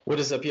What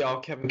is up, y'all?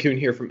 Kevin Kuhn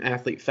here from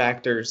Athlete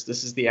Factors.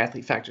 This is the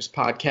Athlete Factors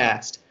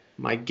podcast.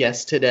 My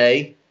guest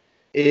today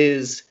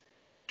is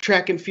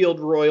track and field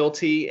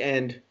royalty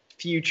and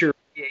future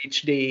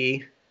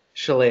PhD,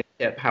 Shalay.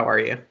 How are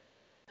you?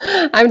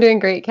 I'm doing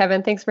great,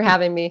 Kevin. Thanks for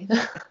having me.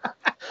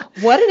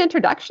 What an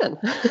introduction.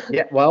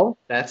 Yeah, well,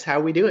 that's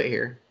how we do it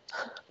here.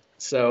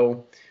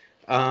 So,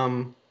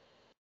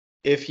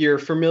 if you're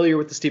familiar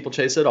with the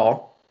steeplechase at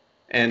all,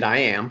 and I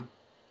am,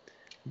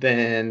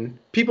 then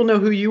people know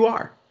who you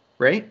are,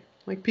 right?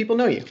 Like, people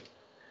know you.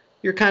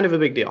 You're kind of a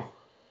big deal.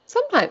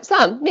 Sometimes,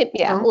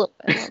 yeah, a little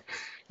bit.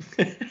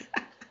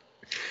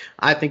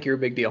 I think you're a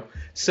big deal.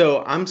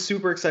 So I'm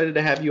super excited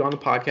to have you on the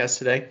podcast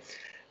today,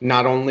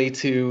 not only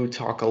to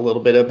talk a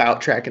little bit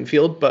about track and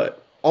field,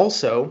 but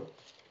also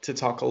to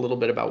talk a little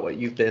bit about what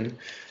you've been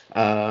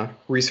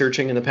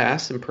researching in the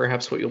past and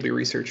perhaps what you'll be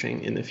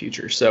researching in the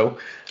future. So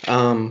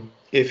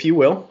if you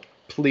will,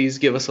 please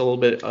give us a little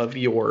bit of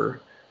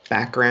your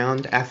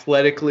background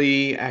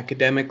athletically,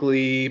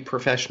 academically,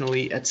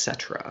 professionally,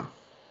 etc.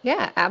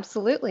 Yeah,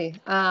 absolutely.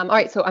 All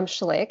right, so I'm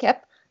Shalay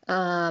Kip.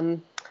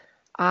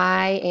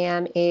 I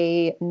am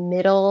a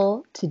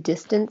middle to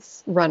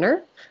distance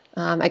runner.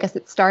 I guess I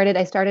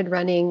started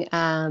running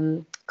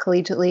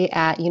collegiately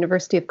at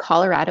University of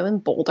Colorado in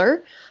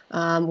Boulder,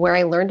 where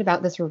I learned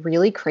about this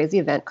really crazy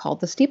event called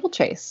the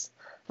steeplechase.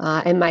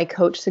 And my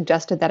coach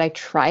suggested that I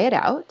try it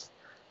out.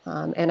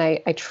 And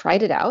I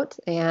tried it out,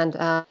 and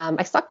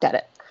I sucked at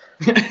it.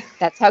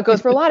 That's how it goes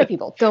for a lot of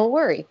people. Don't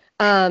worry.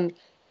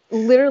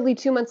 Literally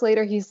 2 months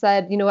later, he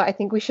said, you know what, I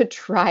think we should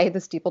try the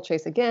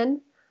steeplechase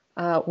again.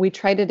 We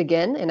tried it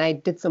again, and I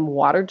did some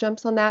water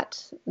jumps on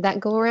that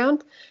go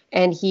around.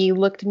 And he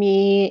looked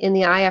me in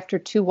the eye after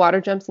 2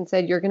 water jumps and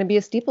said, "You're going to be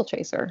a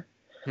steeplechaser."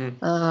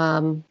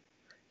 I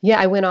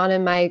went on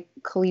in my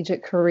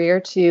collegiate career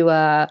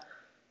to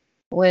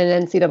win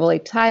an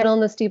NCAA title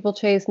in the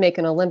steeplechase, make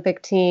an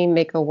Olympic team,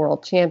 make a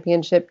world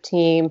championship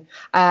team.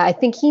 I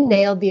think he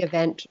nailed the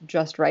event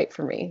just right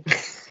for me.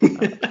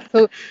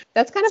 So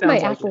that's kind of my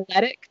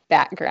athletic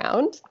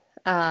background.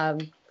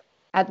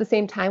 At the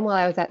same time, while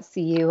I was at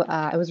CU,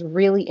 I was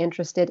really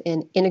interested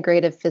in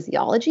integrative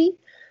physiology.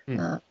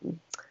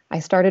 I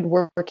started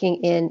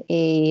working in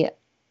a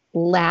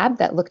lab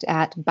that looked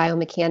at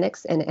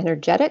biomechanics and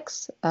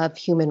energetics of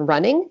human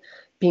running.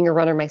 Being a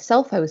runner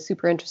myself, I was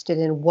super interested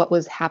in what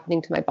was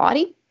happening to my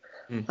body.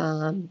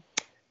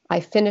 I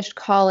finished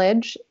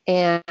college,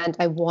 and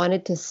I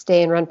wanted to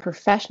stay and run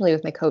professionally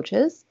with my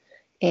coaches.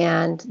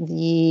 And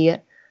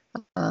the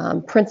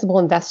principal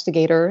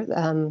investigator,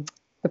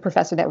 the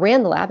professor that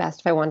ran the lab,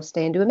 asked if I wanted to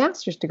stay and do a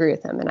master's degree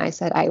with him. And I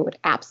said I would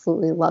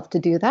absolutely love to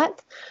do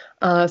that.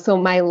 So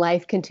my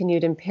life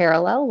continued in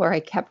parallel, where I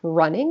kept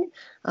running,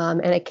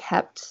 and I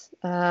kept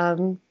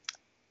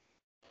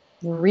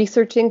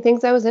researching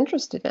things I was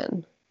interested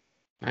in.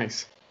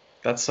 Nice.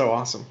 That's so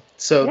awesome.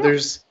 So yeah.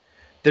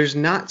 There's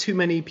not too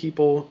many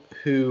people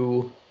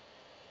who,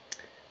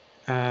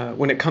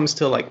 when it comes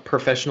to like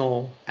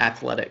professional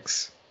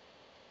athletics,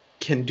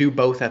 can do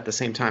both at the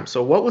same time.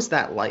 So what was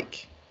that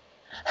like?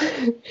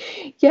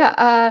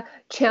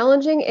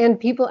 Challenging. And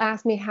people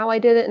ask me how I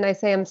did it, and I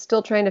say I'm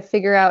still trying to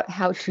figure out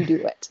how to do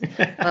it.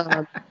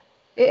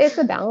 It's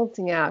a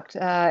balancing act.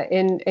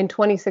 In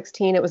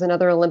 2016, it was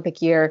another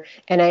Olympic year,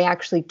 and I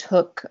actually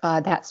took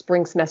that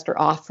spring semester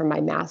off from my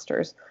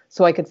master's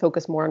so I could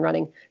focus more on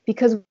running.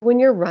 Because when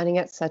you're running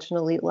at such an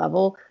elite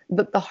level,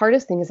 the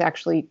hardest thing is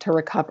actually to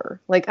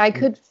recover. Like, I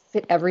could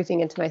fit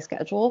everything into my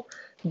schedule,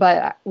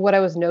 but what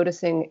I was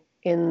noticing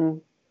in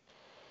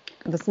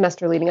the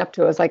semester leading up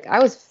to it was like I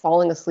was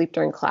falling asleep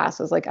during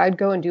classes. Like, I'd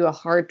go and do a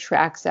hard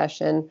track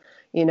session,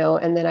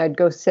 and then I'd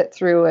go sit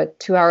through a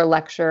 2-hour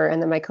lecture,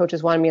 and then my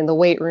coaches wanted me in the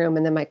weight room,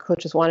 and then my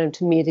coaches wanted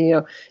me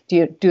to,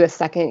 do a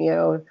second,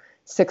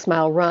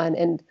 6-mile run.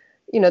 And,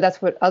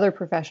 that's what other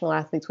professional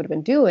athletes would have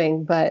been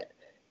doing. But,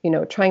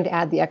 trying to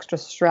add the extra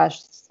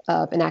stress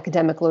of an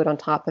academic load on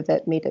top of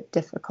it made it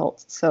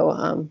difficult.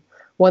 So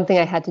one thing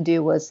I had to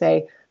do was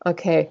say,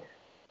 okay,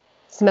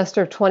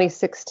 semester of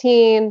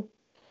 2016,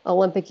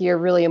 Olympic year,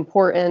 really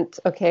important.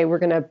 Okay, we're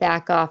going to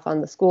back off on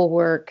the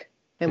schoolwork,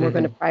 and we're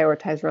going to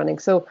prioritize running.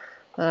 So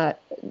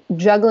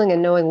juggling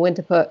and knowing when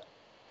to put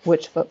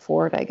which foot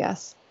forward, I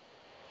guess.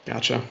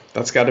 Gotcha.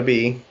 That's got to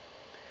be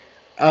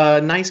a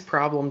nice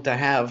problem to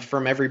have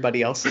from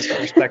everybody else's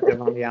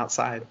perspective on the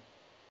outside.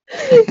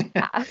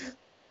 Yeah.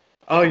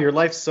 Oh, your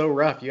life's so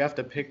rough. You have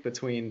to pick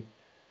between,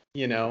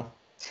 2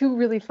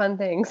 really fun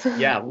things.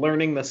 Yeah,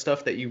 learning the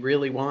stuff that you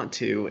really want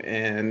to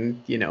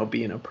and,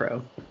 being a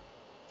pro.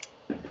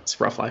 It's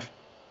a rough life.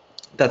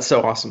 That's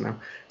so awesome now.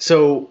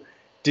 So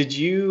did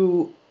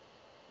you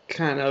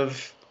kind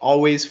of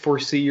always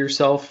foresee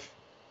yourself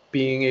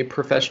being a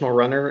professional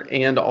runner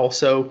and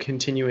also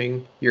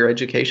continuing your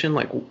education?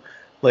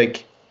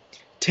 Like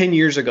 10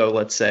 years ago,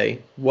 let's say,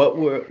 what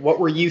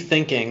were you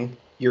thinking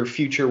your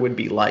future would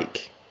be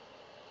like?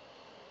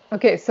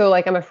 Okay, so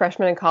like I'm a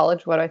freshman in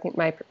college. What do I think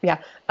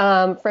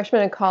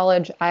freshman in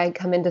college, I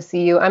come in to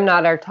see you. I'm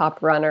not our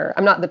top runner.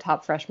 I'm not the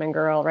top freshman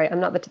girl, right? I'm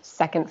not the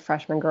second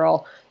freshman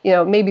girl.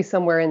 Maybe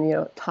somewhere in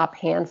the top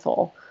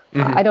handful. I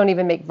Hmm. don't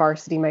even make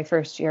varsity my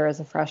first year as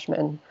a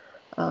freshman.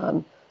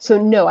 So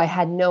no, I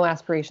had no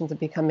aspirations of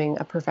becoming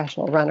a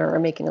professional runner or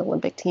making an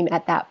Olympic team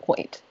at that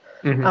point.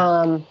 Hmm.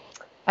 Um,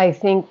 I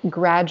think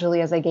gradually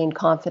as I gained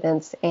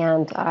confidence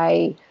and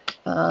I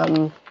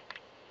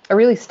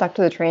really stuck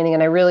to the training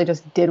and I really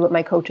just did what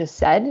my coaches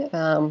said.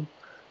 I'm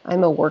a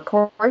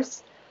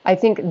workhorse. I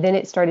think then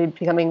it started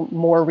becoming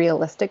more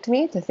realistic to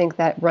me to think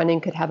that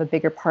running could have a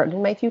bigger part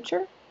in my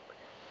future.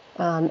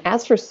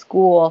 As for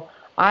school,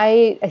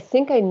 I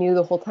think I knew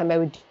the whole time I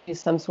would do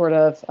some sort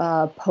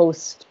of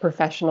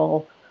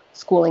post-professional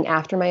schooling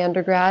after my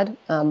undergrad.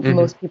 Hmm.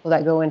 Most people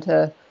that go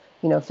into,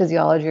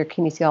 physiology or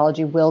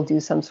kinesiology will do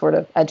some sort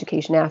of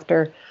education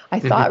after. I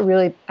Hmm. thought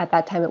really at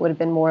that time it would have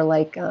been more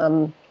like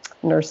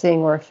nursing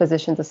or a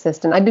physician's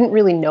assistant. I didn't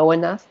really know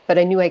enough, but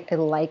I knew I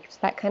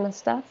liked that kind of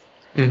stuff.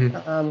 Hmm.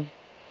 Um,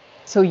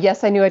 so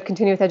yes, I knew I'd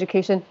continue with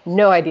education.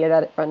 No idea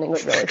that running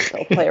would really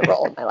still play a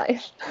role in my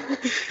life.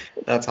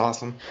 That's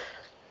awesome.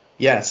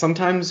 Yeah,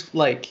 sometimes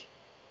like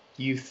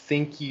you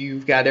think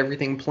you've got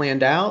everything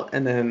planned out,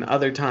 and then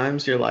other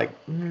times you're like,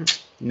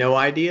 no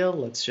idea.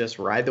 Let's just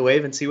ride the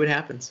wave and see what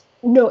happens.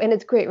 No, and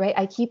it's great, right?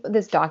 I keep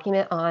this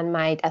document on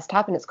my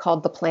desktop and it's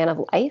called The Plan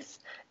of Life.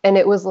 And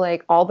it was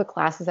like all the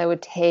classes I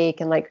would take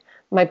and like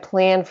my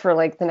plan for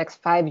like the next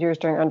 5 years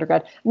during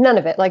undergrad. None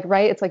of it. Like,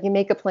 right? It's like you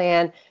make a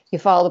plan, you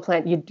follow the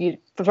plan, you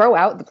throw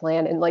out the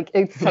plan, and like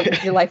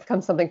your life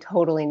becomes something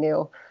totally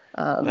new.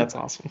 Um, That's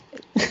awesome.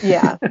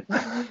 yeah.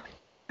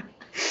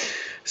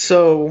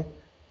 So,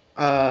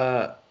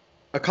 uh,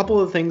 a couple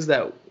of things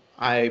that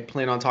I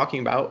plan on talking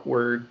about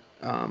were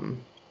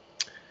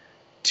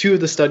two of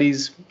the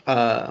studies.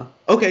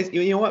 Okay,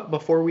 you know what?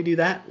 Before we do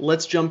that,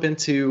 let's jump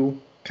into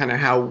kind of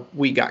how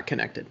we got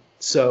connected.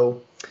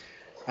 So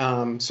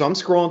I'm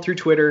scrolling through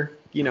Twitter,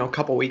 a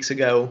couple weeks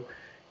ago,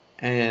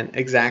 and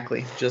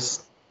exactly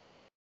just,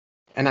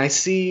 and I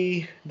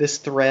see this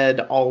thread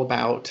all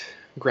about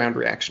ground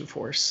reaction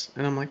force,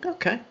 and I'm like,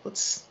 okay,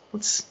 let's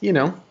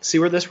see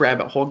where this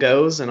rabbit hole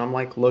goes, and I'm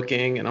like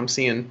looking, and I'm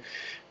seeing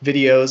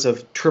videos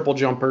of triple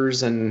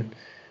jumpers and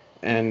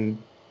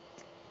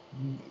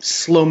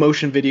slow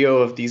motion video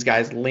of these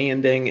guys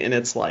landing, and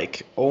it's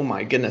like, oh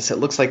my goodness, it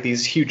looks like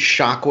these huge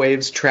shock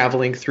waves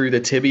traveling through the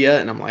tibia,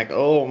 and I'm like,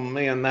 oh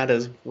man, that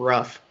is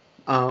rough.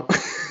 um,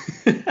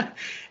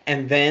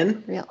 and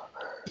then Real.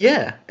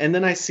 yeah, and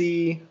then I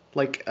see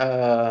like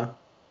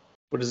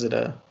what is it,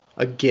 a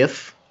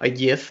gif,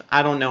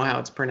 I don't know how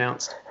it's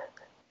pronounced,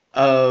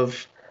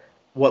 of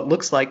what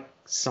looks like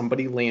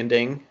somebody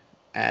landing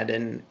at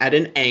an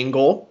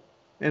angle,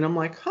 and I'm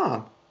like,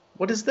 huh,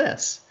 what is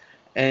this?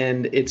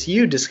 And it's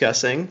you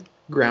discussing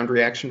ground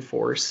reaction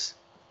force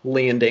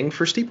landing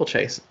for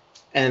steeplechase.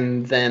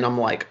 And then I'm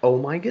like, oh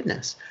my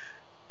goodness,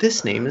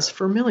 this name is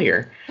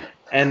familiar.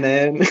 And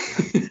then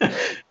This kind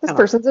of,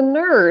 person's a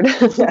nerd.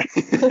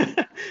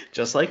 yeah,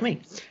 just like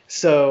me.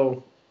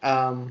 So,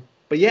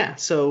 but yeah,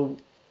 so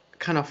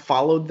kind of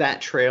followed that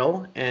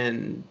trail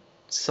and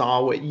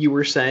saw what you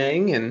were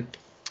saying, and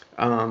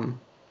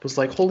was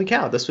like, holy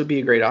cow, this would be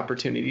a great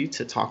opportunity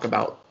to talk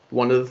about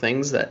one of the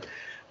things that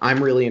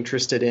I'm really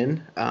interested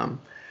in.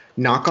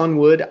 Knock on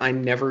wood, I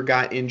never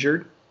got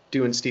injured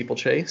doing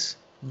steeplechase,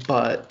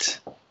 but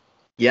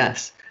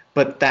yes,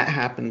 but that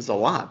happens a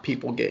lot.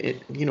 People get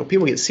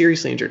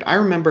seriously injured. I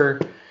remember,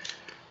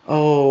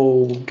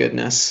 oh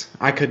goodness,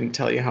 I couldn't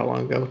tell you how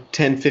long ago,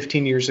 10,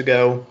 15 years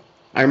ago,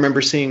 I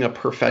remember seeing a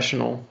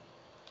professional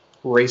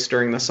race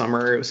during the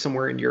summer. It was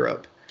somewhere in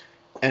Europe,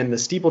 and the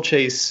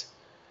steeplechase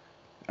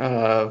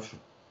of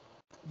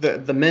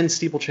the men's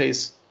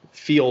steeplechase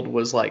field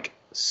was like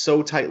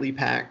so tightly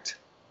packed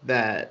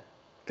that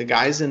the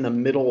guys in the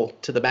middle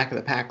to the back of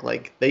the pack,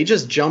 like they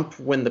just jump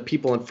when the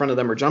people in front of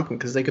them are jumping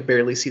because they could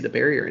barely see the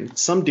barrier. And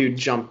some dude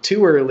jumped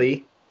too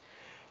early,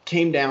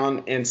 came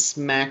down and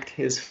smacked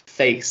his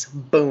face,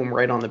 boom,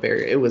 right on the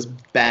barrier. It was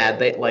bad.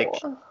 They like,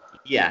 Oh.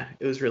 yeah,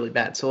 it was really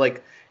bad. So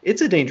like,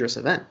 it's a dangerous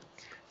event.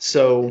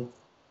 So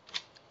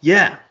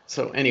yeah.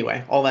 So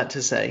anyway, all that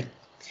to say,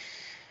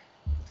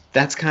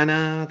 that's kind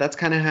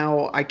of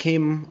how I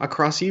came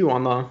across you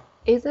on the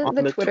Isn't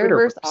the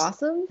Twitterverse Twitterverse.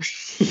 awesome?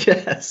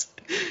 Yes,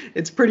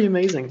 it's pretty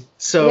amazing. Yeah.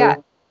 So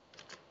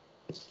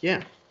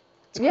yeah,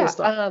 it's cool Yeah.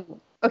 stuff.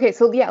 Okay.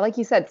 So yeah, like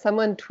you said,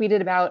 someone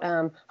tweeted about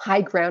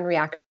high ground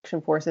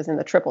reaction forces in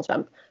the triple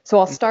jump. So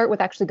I'll start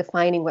with actually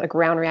defining what a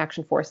ground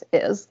reaction force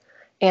is,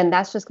 and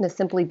that's just going to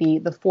simply be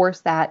the force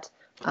that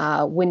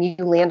when you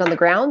land on the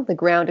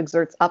ground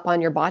exerts up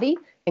on your body,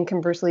 and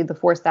conversely, the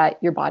force that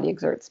your body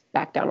exerts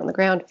back down on the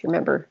ground. If you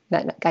remember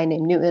that guy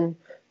named Newton,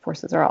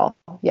 forces are all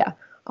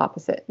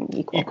opposite and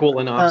equal. Equal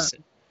and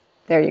opposite.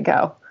 There you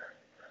go.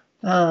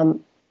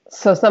 Um,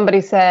 so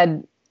somebody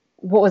said,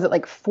 what was it,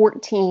 like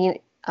 14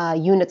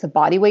 units of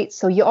body weight.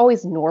 So you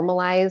always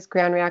normalize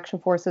ground reaction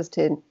forces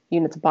to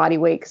units of body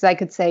weight. Because I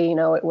could say,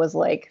 it was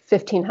like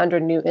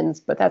 1,500 newtons,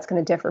 but that's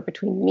going to differ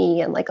between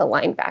me and like a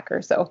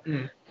linebacker. So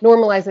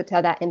normalize it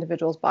to that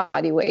individual's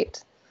body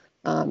weight.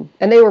 And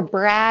they were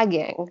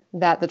bragging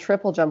that the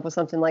triple jump was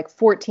something like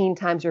 14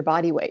 times your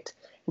body weight.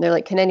 And they're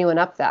like, can anyone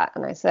up that?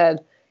 And I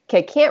said,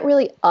 okay, can't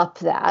really up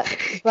that.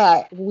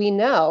 But we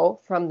know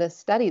from this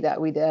study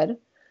that we did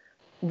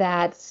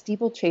that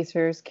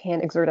steeplechasers can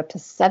exert up to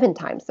 7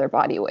 times their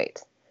body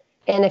weight.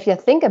 And if you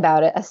think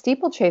about it, a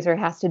steeplechaser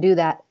has to do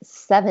that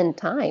 7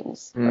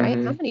 times, right?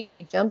 How many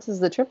jumps is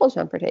the triple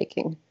jumper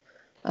taking?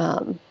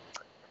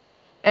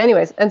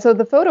 Anyways, and so and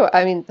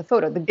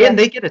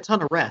they get a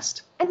ton of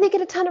rest. And they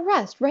get a ton of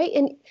rest, right?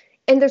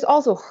 And there's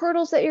also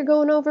hurdles that you're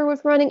going over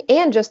with running,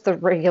 and just the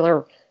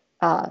regular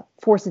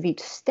force of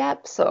each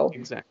step. So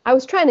exactly. I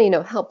was trying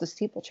to, help the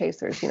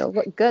steeplechasers,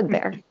 look good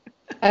there.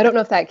 I don't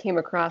know if that came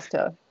across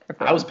to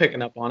everyone. I was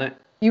picking up on it.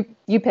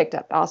 You picked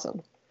up.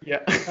 Awesome.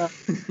 Yeah.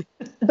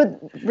 But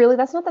really,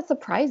 that's not that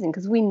surprising,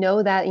 because we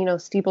know that,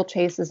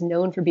 steeplechase is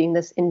known for being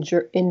this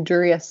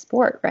injurious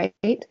sport,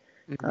 right?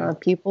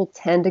 People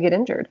tend to get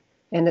injured.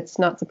 And it's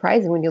not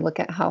surprising when you look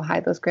at how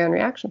high those ground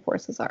reaction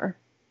forces are.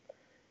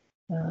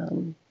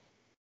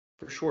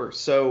 For sure.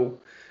 So,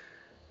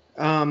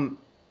 so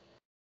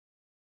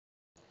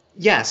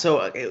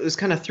it was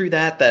kind of through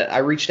that I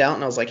reached out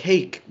and I was like,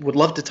 hey, would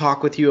love to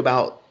talk with you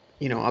about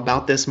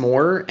this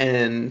more.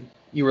 And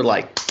you were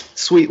like,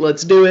 sweet,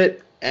 let's do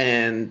it.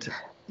 And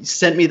you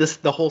sent me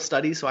the whole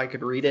study so I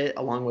could read it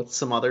along with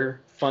some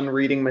other fun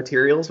reading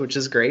materials, which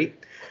is great.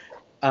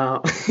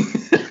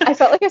 I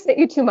felt like I sent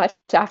you too much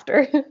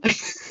after.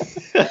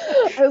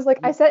 I was like,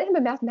 I sent him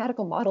a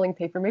mathematical modeling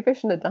paper. Maybe I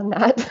shouldn't have done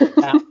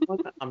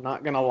that. I'm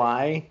not going to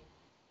lie.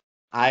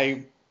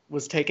 I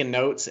was taking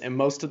notes, and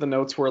most of the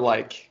notes were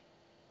like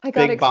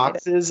big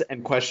boxes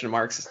and question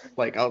marks.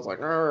 Like, I was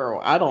like, oh,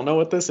 I don't know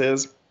what this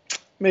is.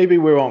 Maybe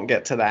we won't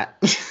get to that.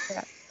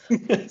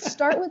 Yeah.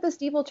 Start with the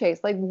steeplechase.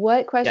 Like,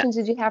 what questions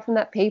did you have from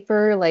that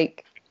paper?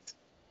 Like,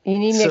 you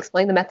need me to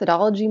explain the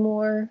methodology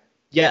more?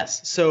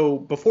 Yes. So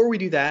before we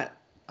do that,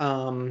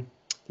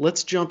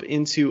 let's jump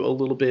into a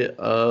little bit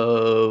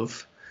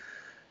of,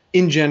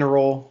 in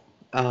general,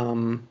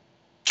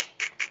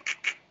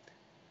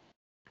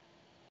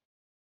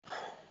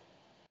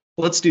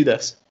 let's do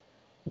this.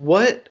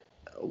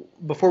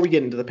 Before we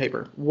get into the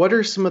paper, what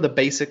are some of the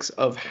basics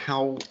of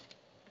how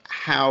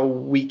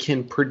we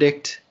can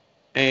predict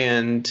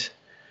and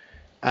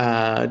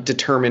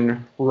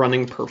determine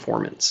running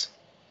performance?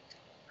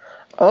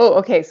 Oh,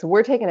 okay. So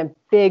we're taking a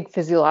big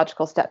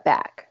physiological step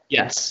back.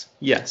 Yes.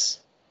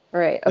 All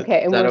right.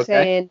 Okay. And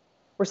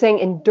we're saying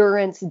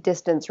endurance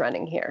distance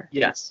running here.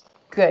 Yes.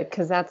 Good,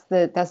 because that's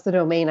the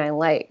domain I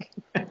like.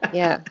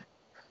 Yeah.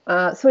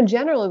 So in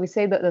general, we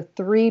say that the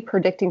 3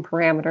 predicting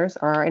parameters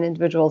are an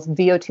individual's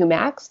VO2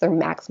 max, their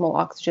maximal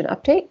oxygen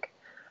uptake,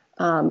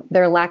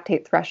 their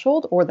lactate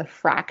threshold, or the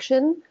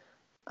fraction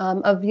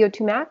of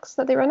VO2 max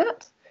that they run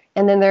at,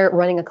 and then their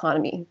running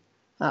economy.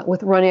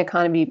 With running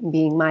economy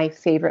being my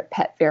favorite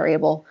pet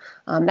variable.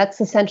 That's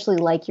essentially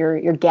like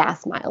your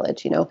gas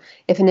mileage.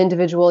 If an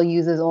individual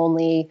uses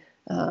only,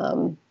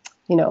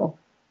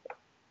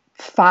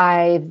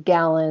 5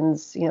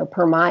 gallons,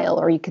 per mile,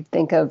 or you could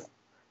think of,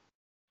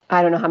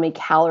 I don't know how many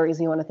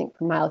calories you want to think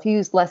per mile. If you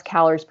use less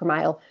calories per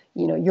mile,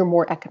 you're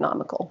more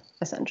economical,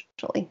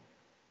 essentially.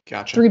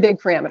 Gotcha. 3 big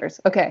parameters.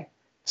 Okay.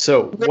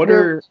 So what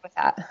are with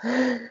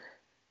that?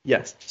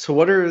 Yes. So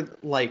what are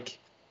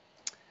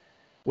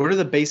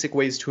the basic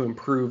ways to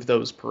improve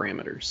those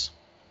parameters?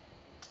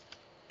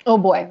 Oh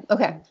boy.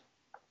 Okay.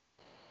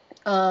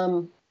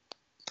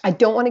 I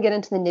don't want to get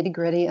into the nitty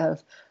gritty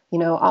of,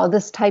 all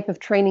this type of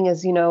training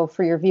is,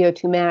 for your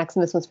VO2 max,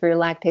 and this one's for your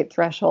lactate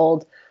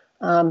threshold.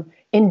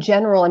 In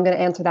general, I'm going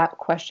to answer that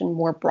question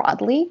more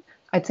broadly.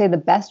 I'd say the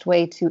best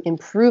way to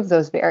improve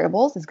those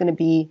variables is going to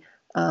be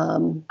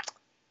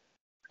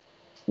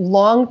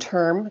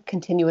long-term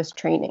continuous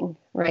training,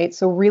 right?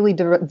 So really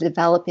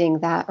developing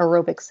that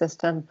aerobic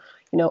system,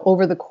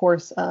 over the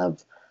course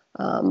of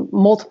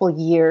multiple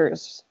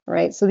years,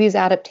 right? So these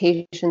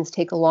adaptations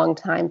take a long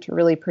time to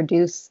really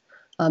produce,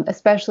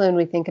 especially when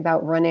we think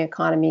about running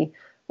economy,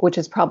 which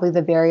is probably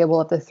the variable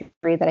of the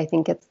 3 that I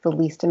think gets the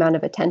least amount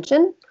of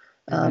attention.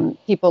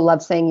 People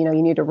love saying, you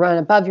need to run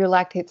above your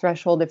lactate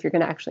threshold if you're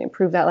going to actually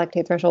improve that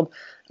lactate threshold.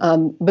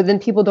 But then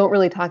people don't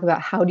really talk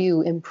about how do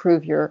you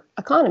improve your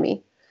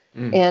economy.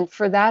 And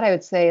for that, I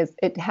would say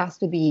it has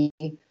to be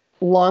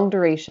long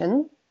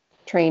duration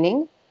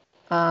training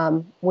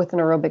with an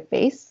aerobic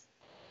base.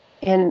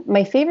 And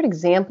my favorite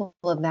example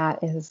of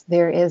that is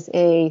there is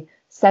a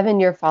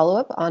 7-year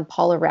follow-up on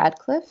Paula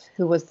Radcliffe,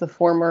 who was the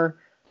former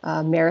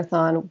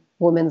marathon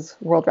women's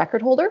world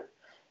record holder.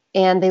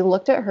 And they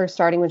looked at her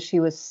starting when she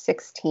was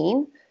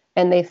 16,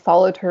 and they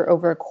followed her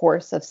over a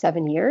course of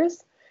 7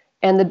 years.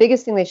 And the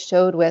biggest thing they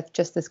showed with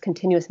just this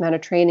continuous amount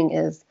of training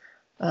is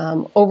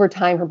over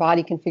time, her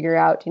body can figure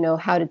out,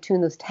 how to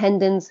tune those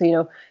tendons.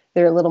 So,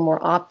 they're a little more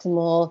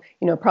optimal.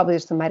 Probably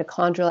there's some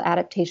mitochondrial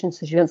adaptations,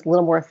 so she becomes a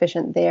little more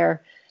efficient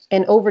there.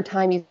 And over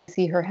time, you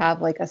see her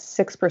have like a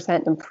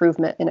 6%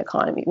 improvement in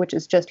economy, which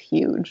is just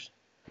huge.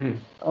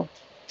 So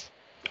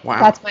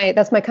wow.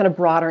 That's my kind of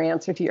broader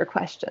answer to your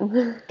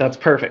question. That's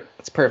perfect.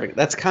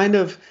 That's kind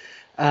of,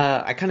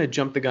 I kind of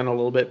jumped the gun a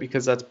little bit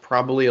because that's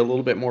probably a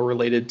little bit more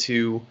related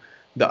to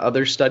the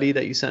other study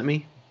that you sent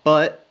me.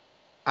 But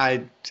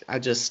I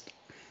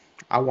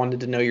wanted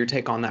to know your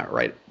take on that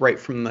right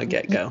from the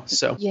get-go.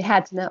 So you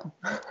had to know.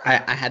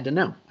 I had to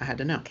know.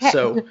 Okay.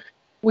 So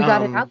we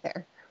got it out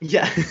there.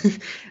 Yeah,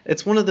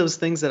 it's one of those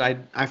things that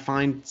I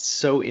find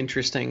so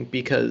interesting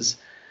because,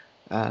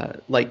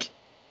 like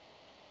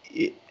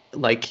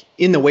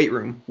in the weight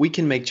room, we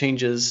can make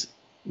changes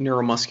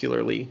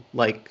neuromuscularly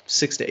like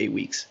 6 to 8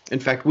 weeks. In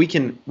fact, we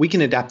can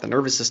adapt the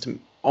nervous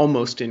system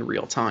almost in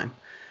real time.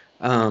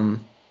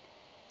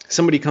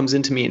 Somebody comes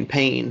into me in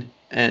pain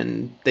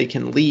and they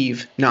can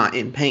leave not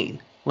in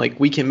pain. Like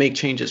we can make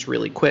changes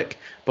really quick.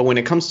 But when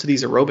it comes to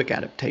these aerobic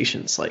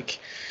adaptations, like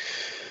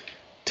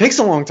takes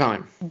a long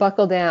time.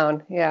 Buckle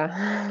down.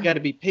 Yeah. You got to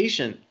be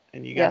patient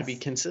and you got to be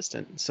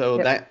consistent. So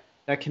that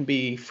can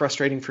be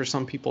frustrating for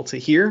some people to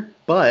hear,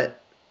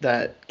 but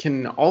that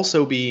can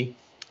also be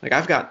like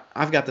I've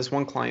got this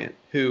one client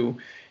who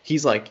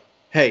he's like,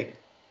 "Hey,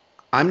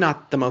 I'm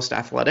not the most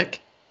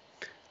athletic.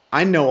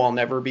 I know I'll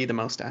never be the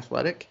most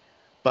athletic,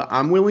 but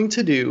I'm willing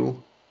to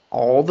do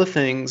all the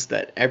things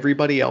that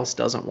everybody else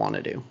doesn't want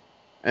to do."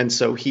 And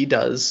so he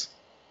does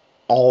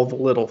all the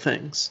little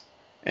things.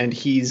 And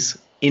he's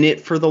in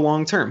it for the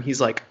long term. He's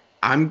like,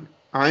 I'm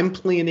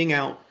planning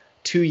out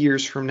 2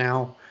 years from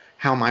now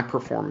how my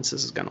performance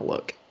is going to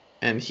look.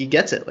 And he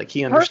gets it. Like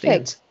he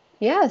understands. Perfect.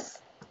 Yes.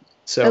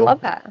 So I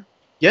love that.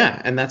 Yeah.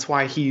 And that's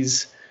why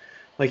he's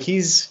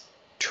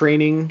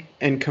training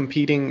and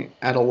competing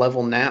at a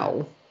level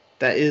now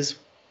that is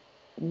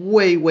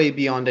way, way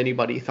beyond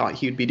anybody thought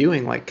he'd be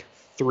doing like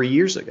 3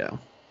 years ago.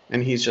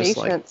 And he's just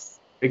Patience.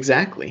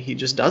 Exactly. He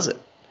just does it.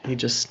 He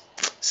just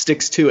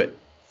sticks to it.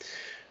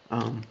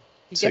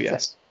 So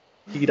yes,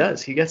 he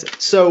does. He gets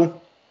it.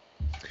 So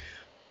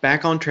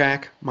back on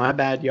track. My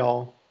bad,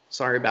 y'all.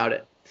 Sorry about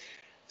it.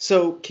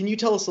 So can you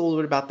tell us a little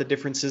bit about the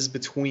differences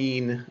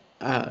between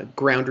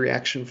ground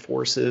reaction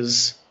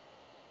forces,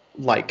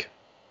 like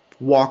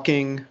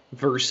walking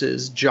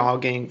versus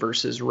jogging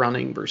versus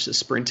running versus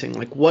sprinting?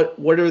 Like what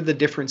are the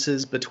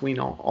differences between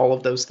all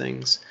of those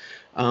things?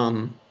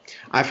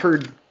 I've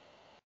heard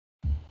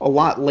a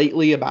lot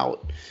lately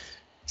about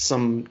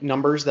some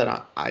numbers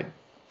that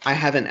I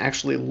haven't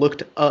actually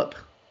looked up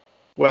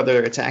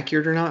whether it's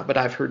accurate or not, but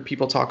I've heard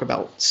people talk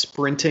about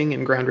sprinting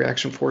and ground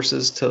reaction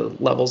forces to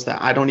levels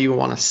that I don't even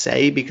want to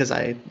say because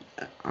I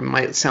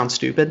might sound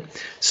stupid.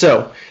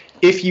 So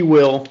if you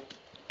will,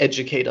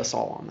 educate us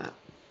all on that.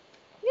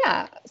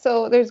 Yeah.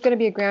 So there's going to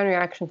be a ground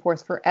reaction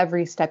force for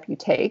every step you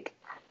take.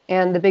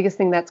 And the biggest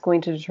thing that's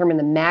going to determine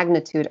the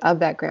magnitude of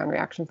that ground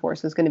reaction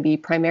force is going to be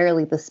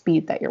primarily the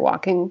speed that you're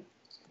walking,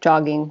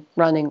 jogging,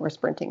 running, or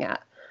sprinting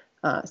at.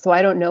 So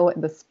I don't know what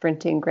the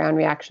sprinting ground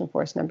reaction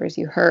force numbers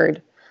you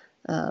heard,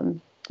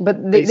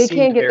 but they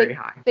can get very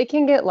high. They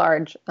can get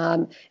large,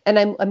 and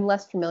I'm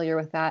less familiar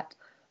with that.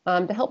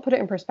 To help put it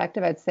in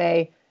perspective, I'd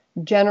say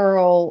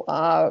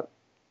general,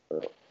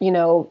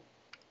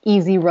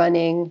 easy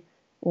running.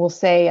 We'll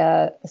say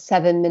a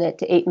 7-minute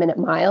to 8-minute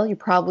mile. You're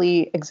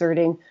probably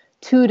exerting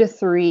 2 to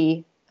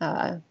 3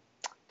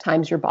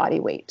 times your body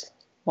weight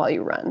while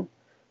you run.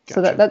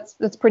 Gotcha. So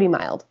that's pretty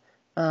mild.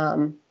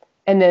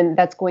 And then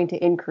that's going to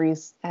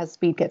increase as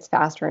speed gets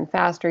faster and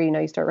faster.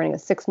 You start running a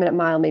 6-minute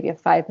mile, maybe a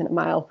 5-minute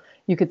mile.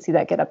 You could see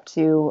that get up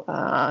to,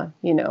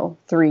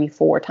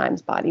 3-4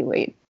 times body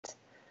weight.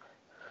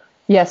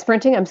 Yeah,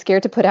 sprinting, I'm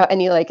scared to put out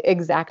any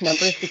exact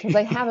numbers because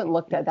I haven't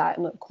looked at that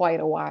in quite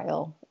a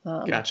while.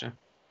 Gotcha.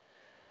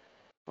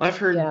 Well,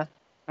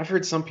 I've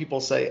heard some people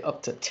say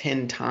up to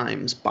 10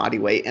 times body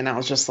weight, and I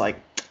was just like,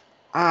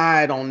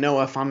 I don't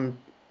know if I'm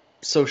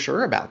so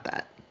sure about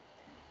that.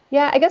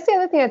 Yeah, I guess the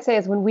other thing I'd say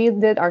is when we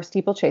did our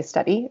steeplechase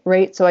study,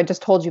 right? So I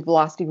just told you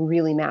velocity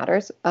really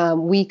matters.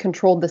 We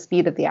controlled the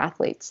speed of the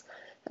athletes.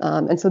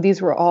 And so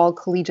these were all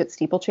collegiate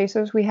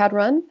steeplechasers we had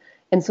run.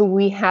 And so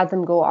we had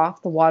them go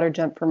off the water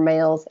jump for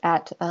males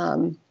at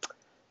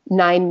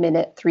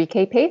 9-minute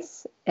 3K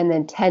pace and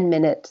then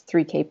 10-minute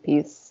 3K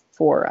pace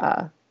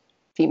for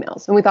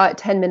females. And we thought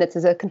 10 minutes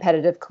is a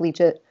competitive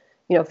collegiate,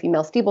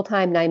 female steeple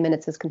time. 9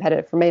 minutes is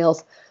competitive for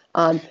males.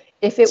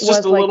 If it was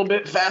just a little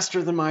bit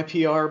faster than my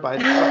PR by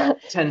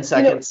 10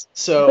 seconds.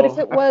 But if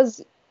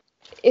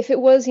it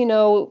was,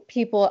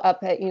 people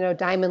up at,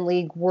 Diamond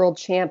League, World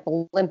Champ,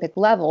 Olympic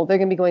level, they're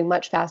going to be going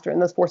much faster,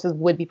 and those forces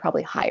would be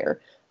probably higher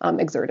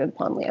exerted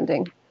upon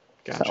landing.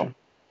 Gotcha. So,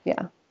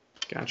 yeah.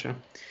 Gotcha.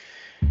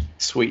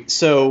 Sweet.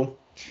 So,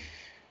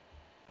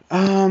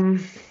 so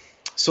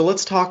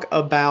let's talk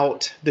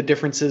about the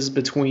differences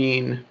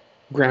between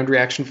ground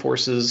reaction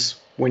forces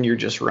when you're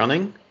just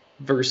running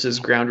versus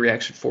ground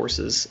reaction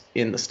forces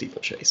in the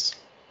steeplechase.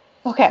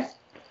 Okay.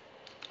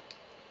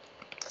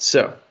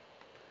 So,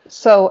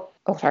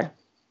 oh, sorry.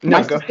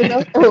 No, go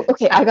ahead. Oh,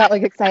 okay. I got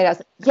like excited. I was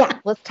like, yeah,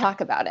 let's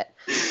talk about it.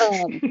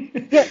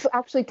 Yeah, so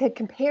actually to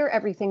compare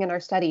everything in our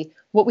study,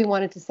 what we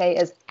wanted to say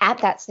is at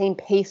that same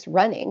pace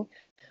running,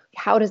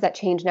 how does that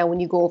change now when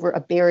you go over a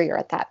barrier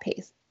at that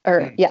pace?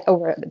 Or yeah,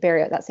 over the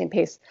barrier at that same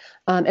pace.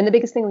 And the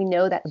biggest thing we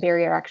know that the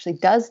barrier actually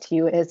does to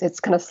you is it's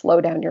going to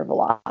slow down your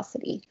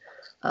velocity.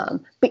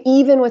 But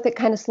even with it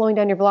kind of slowing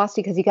down your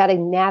velocity, because you got to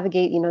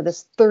navigate,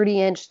 this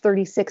 30-inch,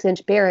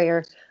 36-inch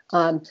barrier,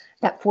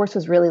 that force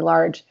was really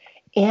large.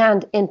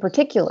 And in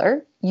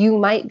particular, you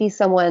might be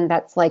someone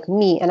that's like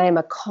me, and I'm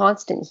a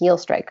constant heel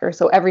striker.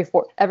 So every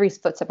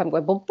footstep, I'm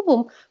going boom,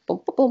 boom,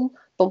 boom, boom, boom,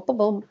 boom, boom,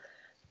 boom.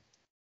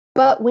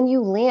 But when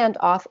you land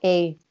off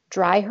a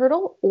dry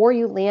hurdle or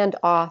you land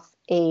off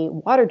a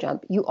water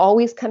jump, you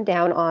always come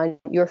down on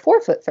your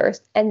forefoot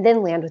first and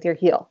then land with your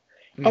heel.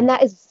 And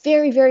that is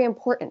very, very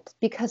important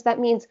because that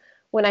means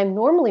when I'm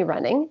normally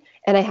running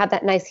and I have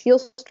that nice heel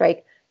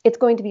strike, it's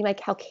going to be my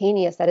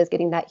calcaneus that is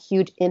getting that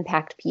huge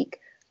impact peak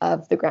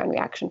of the ground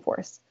reaction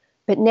force.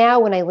 But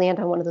now when I land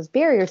on one of those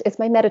barriers, it's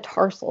my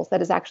metatarsals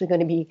that is actually going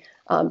to be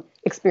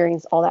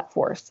experience all that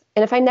force.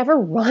 And if I never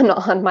run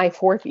on my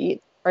forefeet,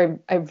 or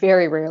I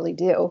very rarely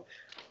do,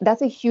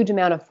 that's a huge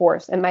amount of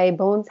force. And my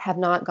bones have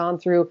not gone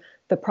through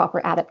the proper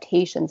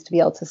adaptations to be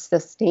able to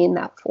sustain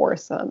that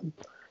force.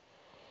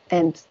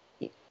 And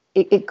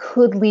it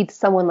could lead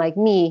someone like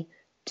me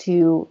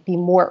to be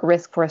more at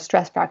risk for a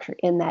stress fracture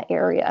in that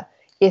area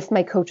if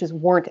my coaches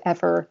weren't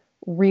ever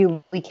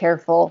really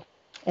careful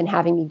and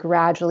having me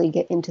gradually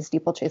get into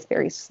steeplechase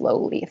very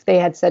slowly. If they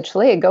had said,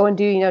 Shalea, go and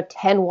do,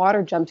 10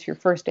 water jumps your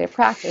first day of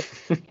practice.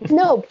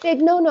 No,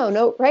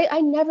 right? I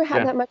never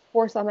had that much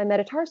force on my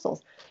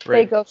metatarsals.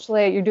 Right. They go,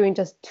 Shalea, you're doing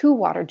just 2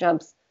 water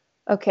jumps.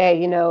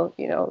 Okay,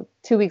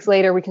 2 weeks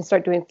later, we can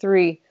start doing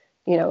 3,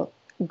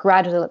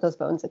 gradually let those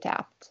bones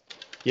adapt.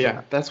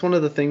 Yeah, that's one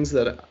of the things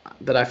that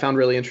I found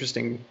really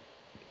interesting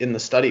in the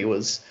study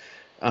was,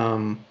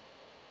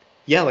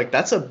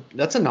 that's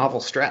a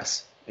novel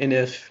stress. And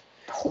if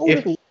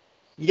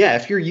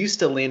you're used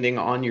to landing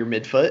on your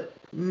midfoot,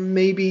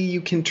 maybe you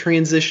can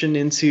transition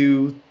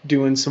into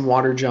doing some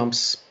water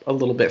jumps a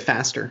little bit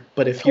faster.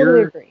 But if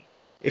you're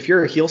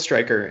a heel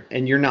striker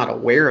and you're not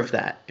aware of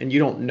that and you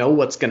don't know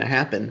what's going to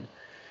happen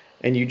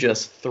and you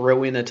just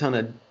throw in a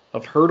ton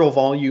of hurdle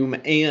volume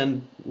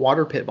and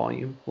water pit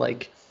volume,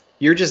 like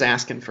you're just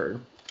asking for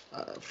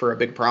a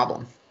big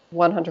problem.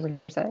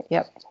 100%.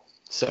 Yep.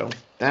 So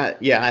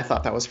I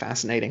thought that was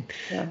fascinating.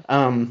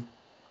 Yeah.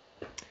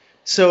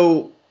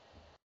 So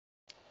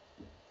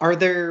are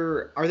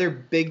there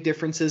big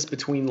differences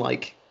between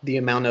like the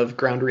amount of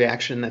ground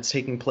reaction that's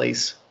taking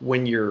place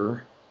when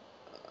you're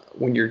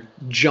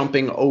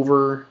jumping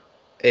over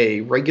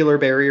a regular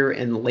barrier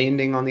and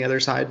landing on the other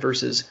side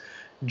versus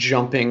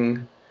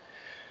jumping?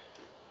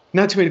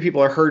 Not too many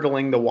people are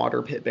hurdling the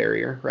water pit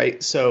barrier,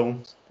 right? So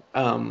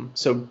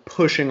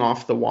pushing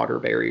off the water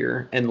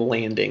barrier and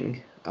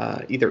landing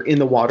either in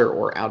the water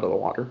or out of the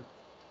water.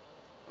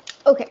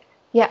 Okay.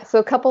 Yeah. So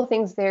a couple of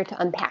things there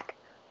to unpack.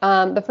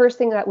 The first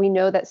thing that we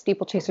know that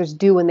steeplechasers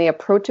do when they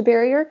approach a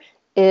barrier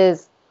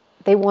is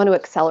they want to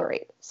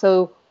accelerate.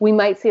 So we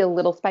might see a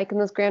little spike in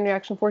those ground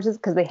reaction forces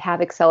because they have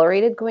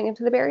accelerated going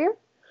into the barrier.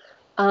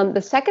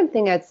 The second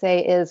thing I'd say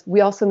is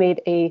we also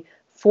made a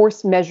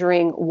force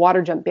measuring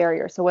water jump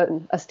barrier. So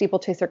when a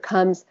steeplechaser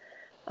comes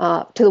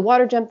to the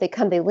water jump,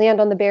 they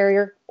land on the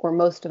barrier, or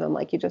most of them,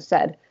 like you just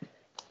said,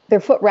 their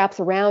foot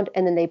wraps around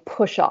and then they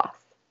push off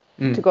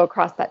to go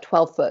across that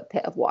 12-foot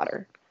pit of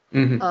water.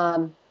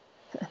 Mm-hmm.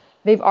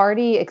 They've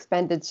already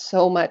expended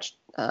so much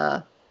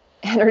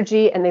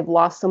energy and they've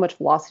lost so much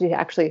velocity to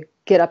actually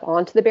get up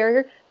onto the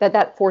barrier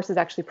that force is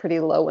actually pretty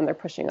low when they're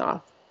pushing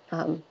off.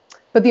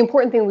 But the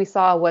important thing we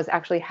saw was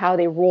actually how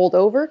they rolled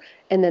over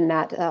and then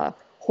that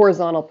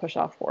horizontal push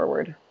off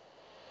forward.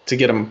 To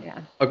get them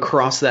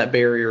across that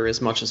barrier as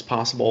much as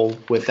possible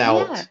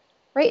without... Yeah,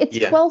 right? It's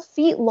 12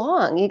 feet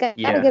long. You got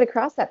to get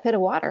across that pit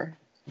of water.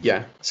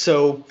 Yeah.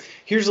 So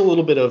here's a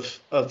little bit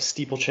of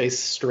steeplechase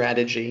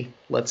strategy,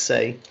 let's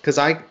say. Because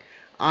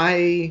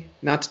I,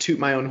 not to toot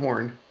my own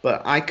horn,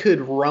 but I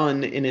could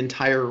run an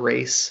entire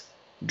race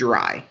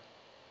dry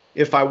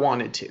if I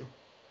wanted to.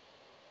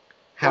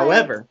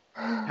 However,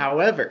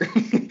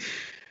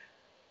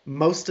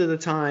 most of the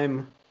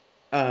time,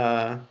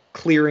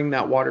 clearing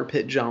that water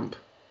pit jump,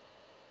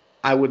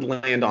 I would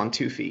land on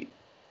 2 feet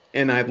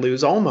and I'd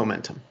lose all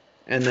momentum.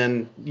 And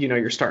then,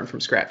 you're starting from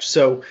scratch.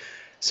 So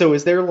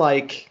is there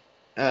like,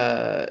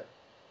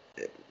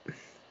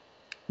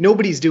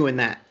 nobody's doing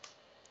that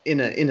in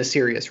a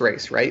serious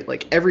race, right?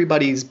 Like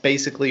everybody's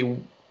basically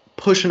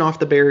pushing off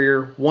the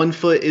barrier. 1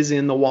 foot is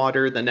in the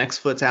water. The next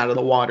foot's out of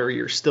the water.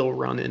 You're still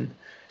running.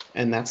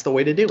 And that's the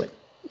way to do it.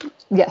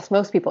 Yes,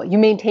 most people. You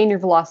maintain your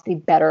velocity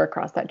better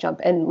across that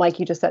jump. And like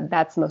you just said,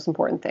 that's the most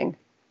important thing.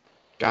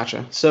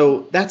 Gotcha.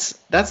 So that's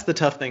the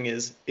tough thing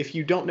is if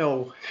you don't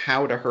know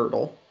how to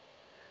hurdle,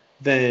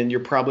 then you're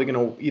probably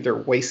going to either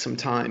waste some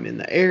time in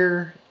the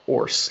air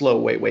or slow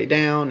way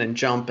down and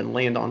jump and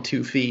land on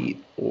 2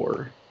 feet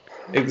or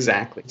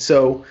exactly.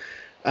 So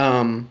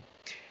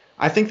I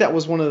I think that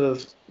was one of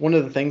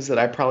the things that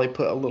I probably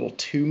put a little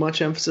too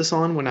much emphasis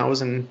on when I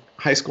was in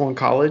high school and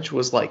college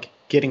was like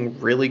getting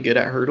really good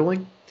at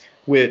hurdling,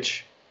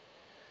 which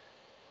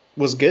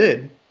was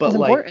good, but It's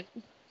like important.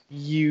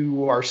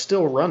 you are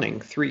still running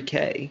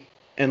 3K,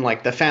 and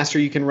like the faster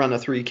you can run a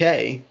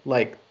 3K,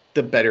 like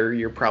the better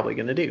you're probably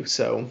going to do.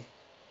 So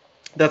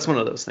that's one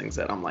of those things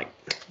that I'm like,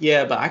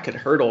 yeah, but I could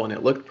hurdle and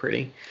it looked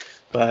pretty,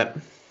 but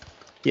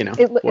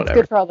It's whatever.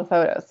 good for all the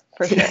photos,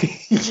 for sure.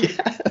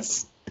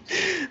 Yes.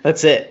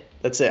 That's it.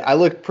 That's it. I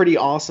looked pretty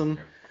awesome,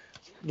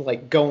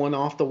 like going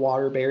off the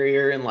water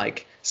barrier, and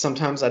like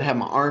sometimes I'd have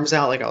my arms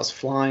out like I was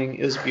flying.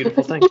 It was a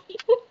beautiful thing.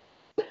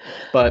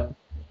 But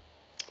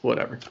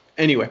whatever.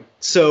 Anyway,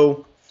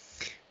 so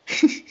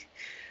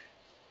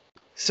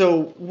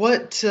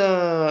what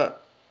are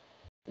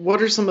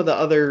some of the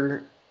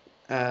other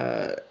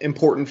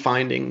important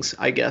findings,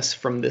 I guess,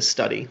 from this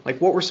study?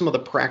 Like, what were some of the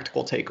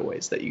practical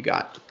takeaways that you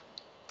got?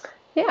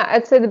 Yeah,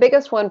 I'd say the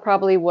biggest one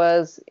probably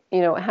was,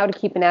 how to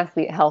keep an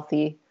athlete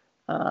healthy,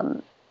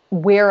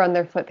 where on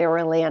their foot they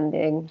were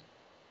landing,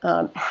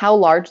 how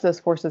large those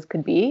forces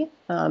could be.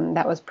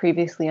 That was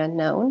previously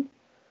unknown.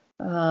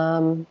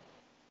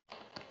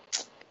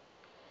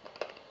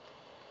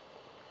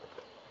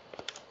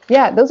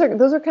 Yeah, those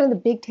are kind of the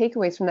big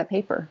takeaways from that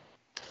paper.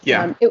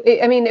 Yeah.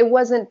 It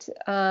wasn't.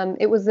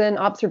 It was an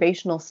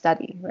observational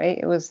study, right?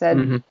 It was said.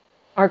 Hmm.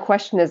 Our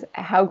question is,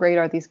 how great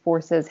are these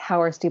forces?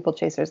 How are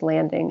steeplechasers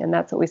landing? And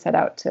that's what we set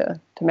out to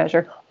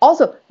measure.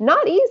 Also,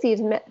 not easy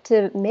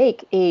to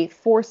make a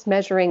force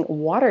measuring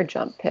water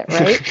jump pit,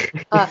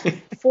 right?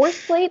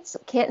 Force plates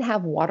can't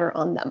have water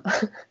on them.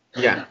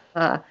 Yeah.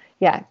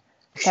 Yeah,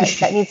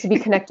 that needs to be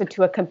connected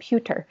to a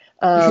computer.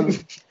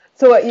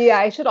 So yeah,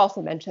 I should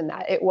also mention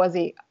that it was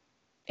a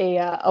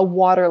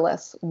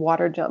waterless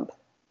water jump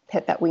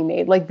pit that we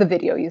made, like the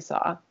video you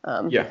saw.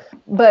 Yeah.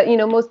 But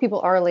most people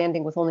are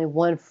landing with only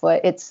 1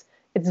 foot. It's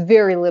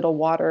very little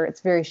water.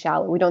 It's very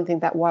shallow. We don't think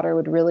that water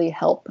would really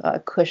help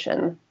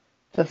cushion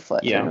the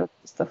foot Yeah. and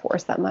reduce the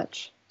force that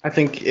much. I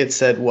think it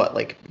said what,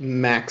 like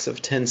max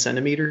of 10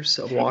 centimeters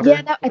of water?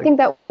 Yeah, I think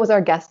that was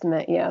our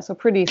guesstimate. Yeah, so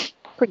pretty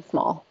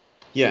small.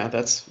 Yeah,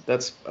 that's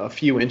a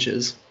few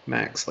inches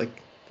max.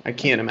 Like, I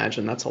can't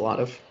imagine that's a lot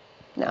of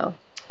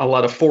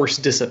force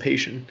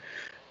dissipation.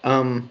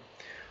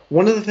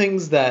 One of the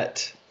things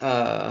that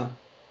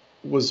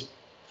was,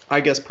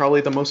 I guess, probably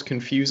the most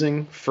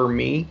confusing for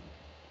me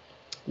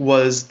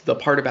was the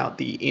part about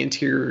the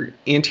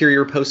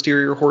anterior,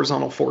 posterior,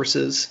 horizontal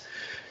forces.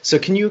 So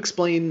can you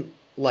explain,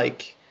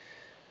 like,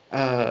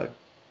 kind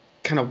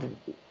of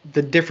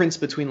the difference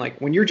between,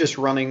 like, when you're just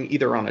running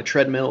either on a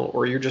treadmill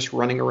or you're just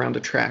running around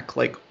a track,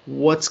 like,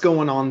 what's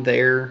going on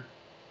there,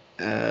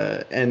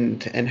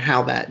 and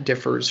how that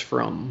differs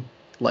from,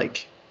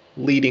 like,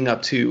 leading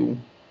up to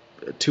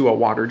a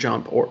water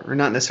jump, or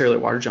not necessarily a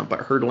water jump, but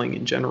hurdling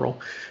in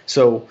general.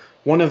 So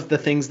one of the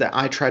things that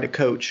I try to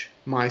coach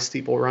my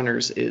steeple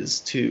runners is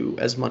to,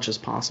 as much as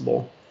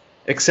possible,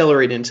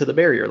 accelerate into the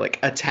barrier, like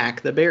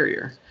attack the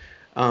barrier.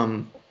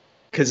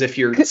 Because if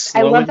you're I love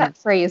slowing, that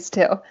phrase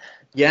too.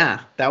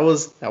 yeah, that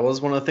was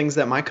one of the things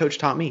that my coach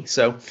taught me.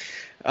 So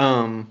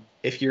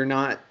if you're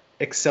not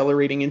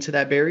accelerating into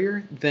that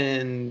barrier,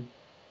 then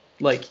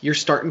like you're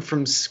starting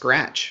from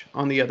scratch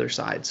on the other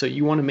side. So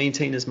you want to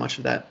maintain as much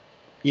of that,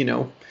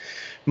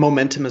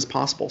 momentum as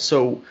possible.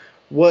 So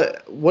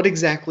what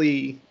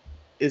exactly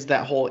is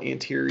that whole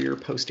anterior,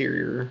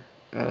 posterior,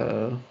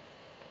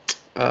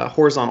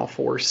 horizontal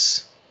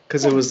force?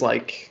 Because it was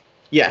like,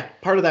 yeah,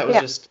 part of that was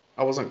just,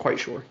 I wasn't quite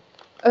sure.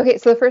 Okay,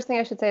 so the first thing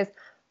I should say is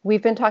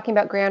we've been talking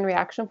about ground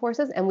reaction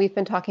forces, and we've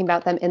been talking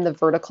about them in the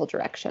vertical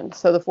direction.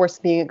 So the force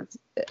being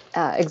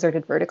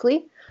exerted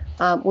vertically.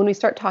 When we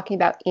start talking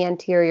about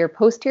anterior,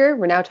 posterior,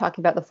 we're now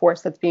talking about the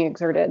force that's being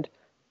exerted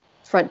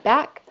front,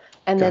 back.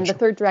 And then the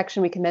third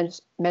direction we can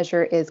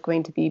measure is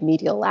going to be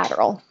medial,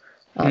 lateral.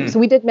 So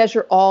we did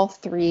measure all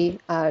 3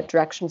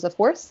 directions of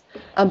force,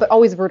 but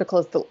always vertical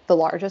is the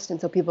largest.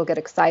 And so people get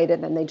excited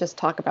and they just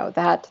talk about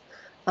that.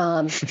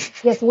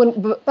 Yes,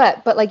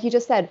 but like you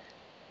just said,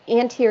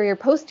 anterior,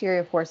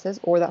 posterior forces,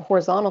 or that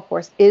horizontal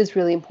force, is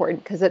really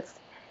important because it's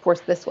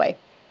force this way.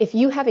 If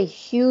you have a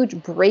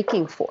huge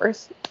braking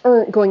force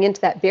going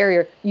into that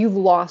barrier, you've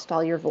lost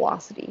all your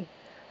velocity.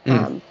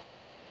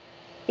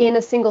 In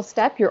a single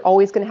step, you're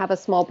always going to have a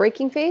small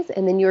braking phase,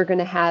 and then you're going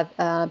to have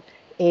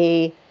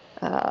a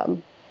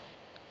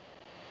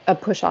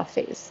push-off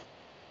phase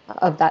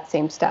of that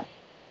same step.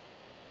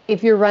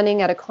 If you're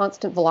running at a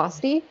constant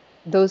velocity,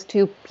 those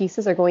 2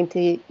 pieces are going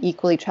to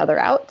equal each other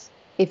out.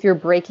 If your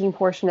braking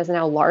portion is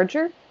now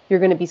larger, you're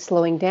going to be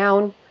slowing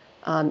down.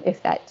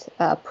 If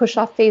that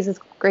push-off phase is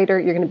greater,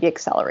 you're going to be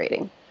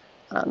accelerating.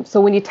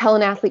 So when you tell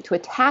an athlete to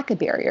attack a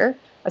barrier,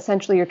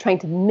 essentially you're trying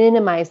to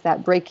minimize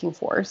that braking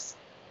force,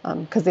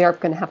 because they are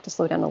going to have to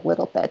slow down a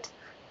little bit,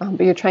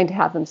 but you're trying to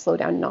have them slow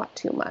down not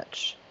too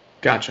much.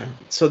 Gotcha.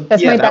 So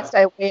that's my best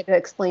way to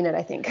explain it,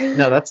 I think.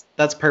 No,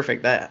 that's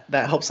perfect. That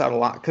helps out a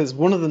lot, because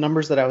one of the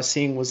numbers that I was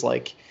seeing was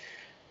like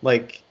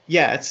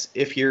yeah, it's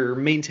if you're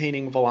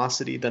maintaining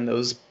velocity, then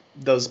those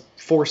those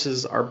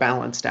forces are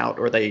balanced out,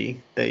 or they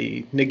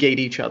negate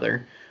each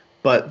other.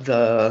 But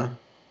the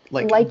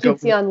like you'd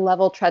see on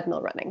level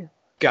treadmill running.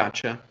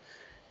 Gotcha.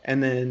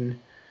 And then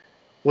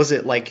was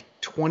it like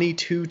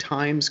 22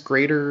 times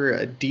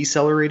greater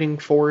decelerating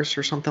force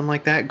or something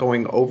like that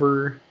going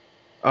over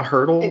a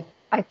hurdle?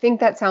 I think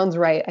that sounds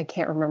right. I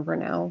can't remember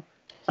now.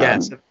 Yeah,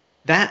 so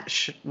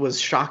that was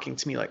shocking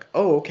to me. Like,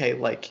 oh, okay,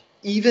 like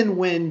even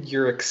when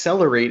you're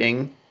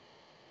accelerating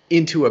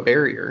into a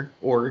barrier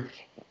or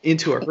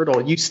into a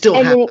hurdle, you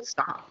still have to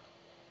stop.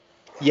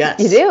 Yes.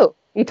 You do.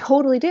 You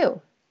totally do.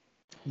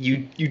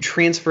 You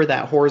transfer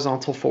that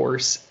horizontal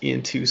force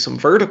into some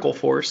vertical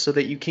force so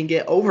that you can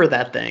get over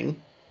that thing.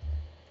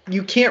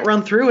 You can't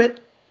run through it.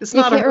 It's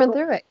not. You can't run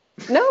through it.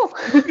 No.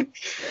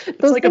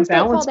 It's like a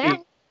balance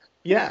beam.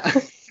 Yeah.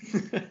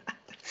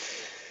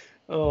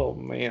 Oh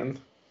man,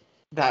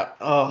 that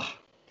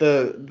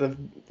the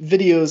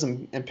videos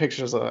and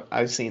pictures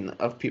I've seen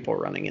of people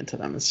running into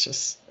them.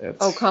 It's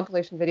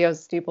compilation videos,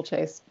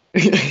 steeplechase.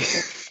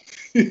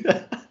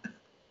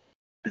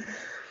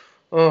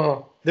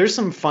 Oh, there's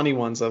some funny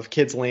ones of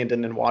kids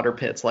landing in water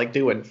pits, like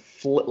doing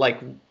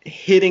like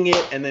hitting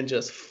it and then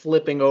just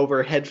flipping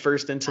over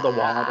headfirst into the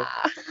water.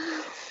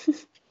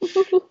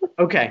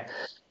 Okay,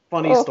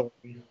 funny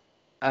story.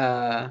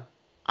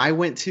 I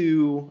went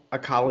to a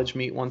college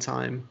meet one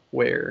time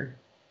where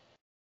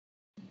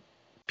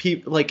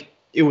people, like,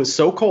 it was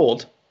so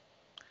cold.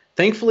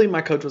 Thankfully,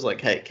 my coach was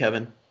like, "Hey,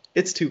 Kevin,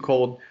 it's too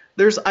cold.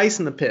 There's ice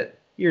in the pit.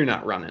 You're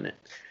not running it."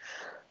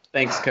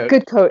 Thanks, coach.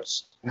 Good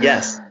coach.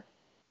 Yes.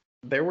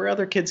 There were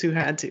other kids who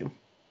had to,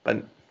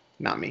 but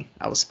not me.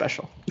 I was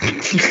special.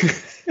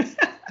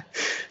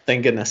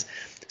 Thank goodness.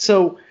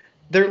 So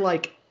they're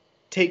like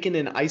taking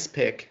an ice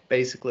pick,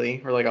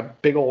 basically, or like a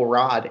big old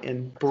rod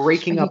and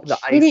breaking up the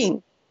ice.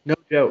 No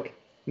joke.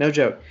 No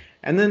joke.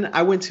 And then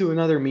I went to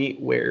another meet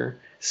where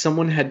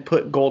someone had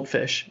put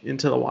goldfish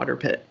into the water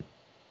pit.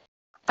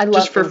 I love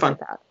just for fun. Like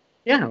that.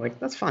 Yeah, like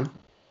that's fun.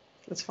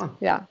 That's fun.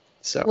 Yeah.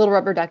 So little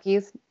rubber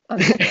duckies.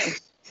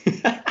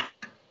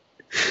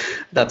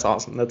 That's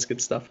awesome. That's good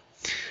stuff.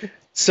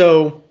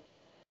 So,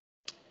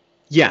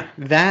 yeah,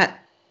 that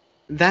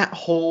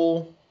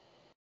whole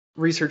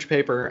research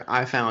paper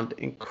I found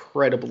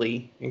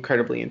incredibly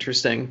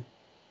interesting.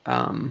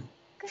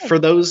 For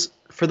those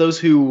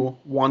who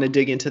want to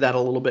dig into that a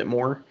little bit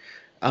more,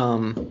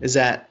 is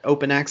that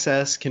open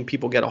access? Can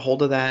people get a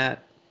hold of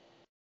that?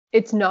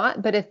 It's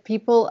not, but if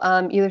people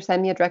either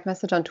send me a direct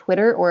message on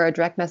Twitter or a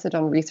direct message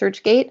on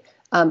ResearchGate,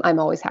 I'm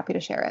always happy to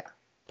share it.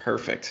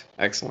 Perfect.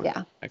 Excellent.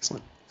 Yeah.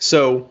 Excellent.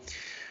 So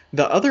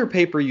the other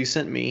paper you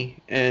sent me,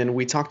 and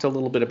we talked a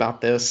little bit about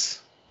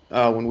this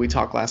when we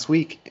talked last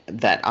week,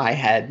 that I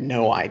had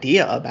no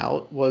idea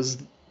about was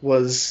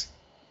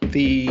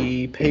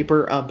the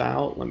paper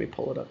about, let me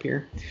pull it up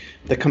here,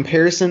 the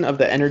comparison of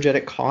the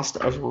energetic cost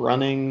of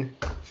running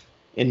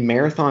in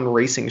marathon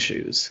racing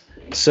shoes.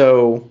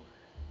 So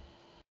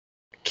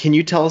can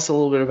you tell us a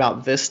little bit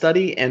about this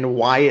study and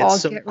why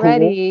it's so cool?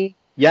 Ready.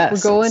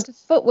 Yes. We're going to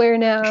footwear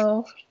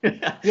now.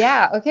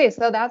 Yeah. Okay.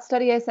 So that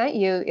study I sent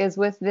you is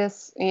with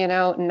this,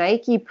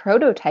 Nike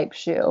prototype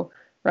shoe,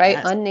 right?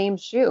 Yes. Unnamed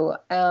shoe.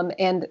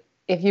 And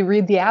if you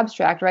read the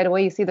abstract right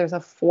away, you see there's a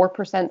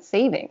 4%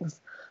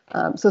 savings.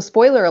 So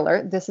spoiler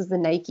alert, this is the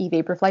Nike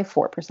Vaporfly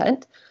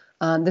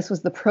 4%. This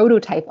was the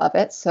prototype of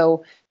it.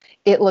 So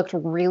it looked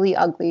really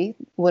ugly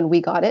when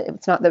we got it.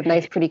 It's not the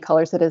nice, pretty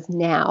colors it is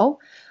now.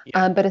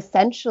 Yeah. But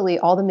essentially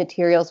all the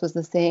materials was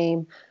the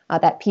same.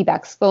 That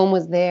Pebax foam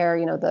was there.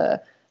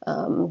 The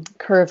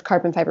curved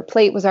carbon fiber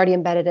plate was already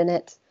embedded in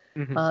it.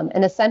 Mm-hmm.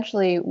 And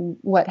essentially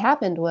what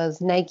happened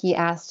was Nike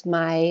asked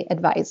my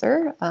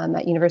advisor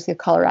at University of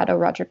Colorado,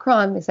 Roger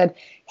Cron, they said,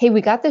 "Hey,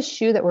 we got this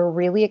shoe that we're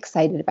really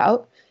excited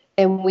about,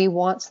 and we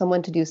want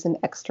someone to do some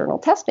external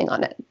testing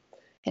on it."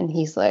 And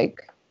he's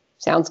like,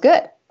 "Sounds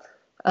good."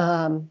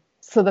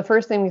 So the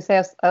first thing we say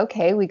is,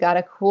 okay, we got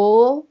a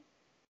cool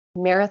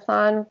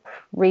marathon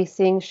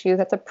racing shoe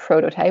that's a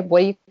prototype. What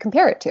do you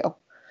compare it to?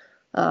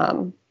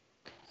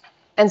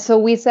 And so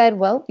we said,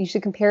 well, you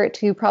should compare it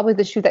to probably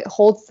the shoe that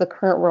holds the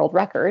current world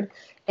record.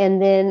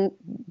 And then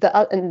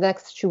the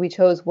next shoe we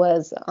chose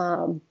was,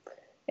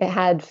 it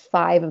had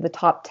 5 of the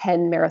top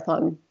 10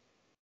 marathon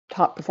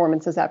top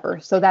performances ever.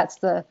 So that's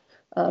the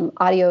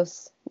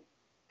Adios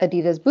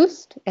Adidas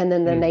Boost and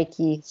then the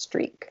Nike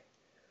Streak.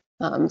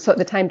 So at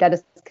the time,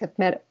 Dennis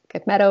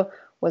Kipmeto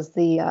was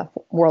the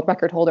world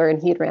record holder,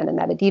 and he had ran in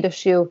that Adidas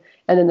shoe,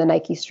 and then the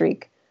Nike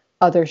Streak,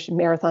 other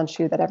marathon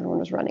shoe that everyone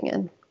was running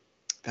in.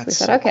 So we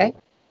said, okay,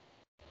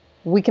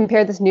 we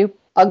compared this new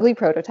ugly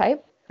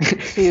prototype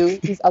to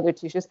these other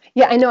 2 shoes.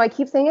 Yeah, I know. I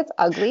keep saying it's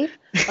ugly.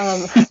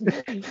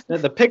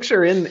 The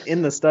picture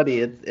in the study,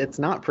 it's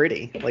not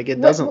pretty. Like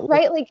it doesn't.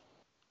 Right, like.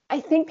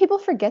 I think people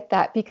forget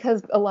that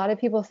because a lot of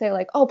people say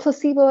like, oh,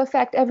 placebo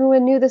effect.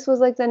 Everyone knew this was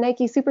like the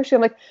Nike Super Shoe.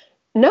 I'm like,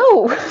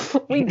 no,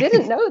 we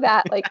didn't know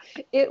that. Like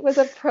it was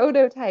a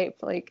prototype.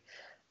 Like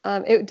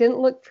it didn't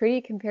look pretty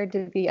compared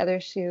to the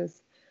other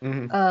shoes.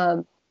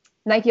 Mm-hmm.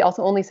 Nike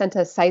also only sent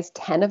us size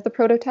 10 of the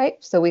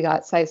prototype. So we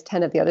got size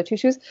 10 of the other two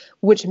shoes,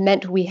 which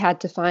meant we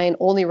had to find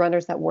only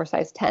runners that wore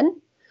size 10.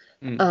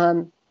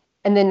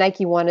 And then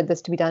Nike wanted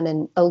this to be done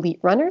in elite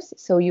runners.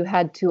 So you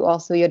had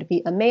to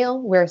be a male,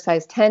 wear a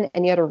size 10,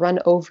 and you had to run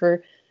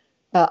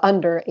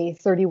under a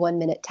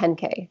 31-minute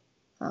 10K.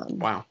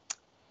 Wow.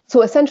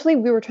 So essentially,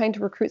 we were trying to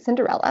recruit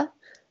Cinderella.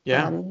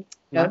 Yeah.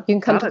 You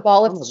can come to the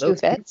ball if the shoe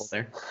fits.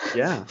 There.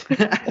 Yeah.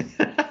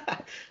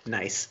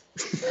 Nice.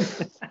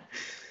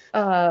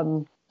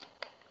 Yeah,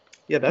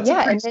 that's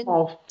a pretty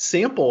small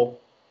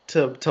sample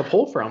to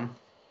pull from.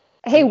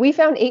 Hey, we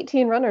found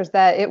 18 runners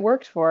that it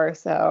worked for,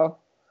 so.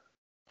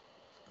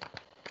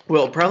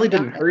 Well, it probably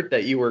didn't hurt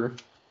that you were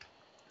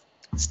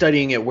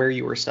studying it where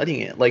you were studying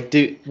it. Like,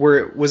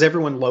 was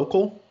everyone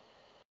local?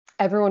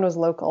 Everyone was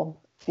local,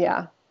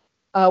 yeah.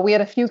 We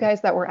had a few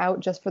guys that were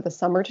out just for the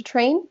summer to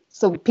train.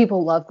 So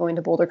people love going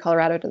to Boulder,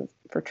 Colorado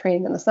for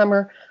training in the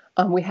summer.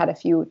 We had a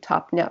few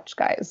top-notch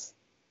guys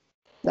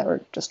that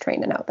were just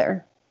training out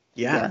there.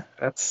 Yeah.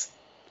 That's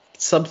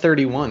sub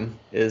 31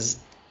 is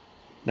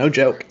no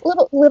joke.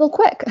 Little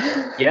quick.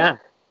 Yeah.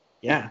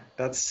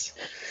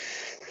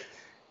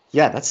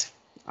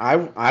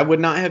 I would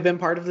not have been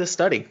part of this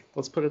study.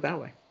 Let's put it that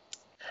way.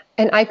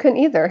 And I couldn't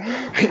either.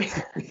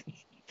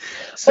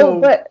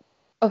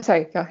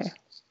 Sorry, go ahead.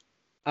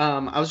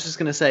 I was just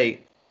gonna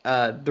say,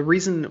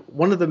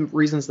 one of the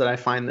reasons that I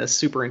find this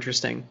super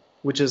interesting,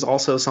 which is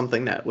also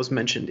something that was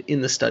mentioned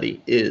in the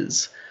study,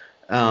 is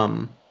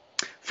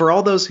for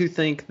all those who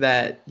think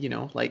that,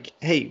 like,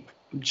 hey,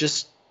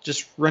 just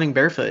running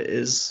barefoot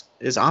is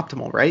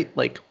optimal, right?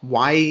 Like,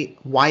 why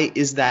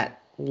is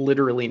that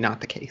literally not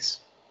the case?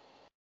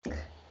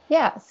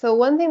 Yeah. So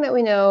one thing that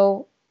we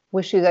know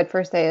with shoes, I'd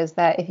first say, is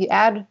that if you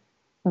add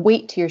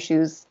weight to your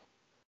shoes,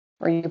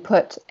 or you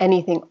put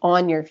anything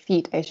on your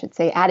feet, I should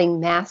say,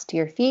 adding mass to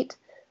your feet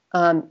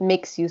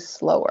makes you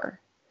slower.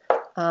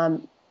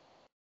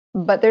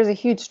 But there's a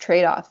huge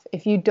trade-off.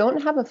 If you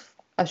don't have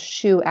a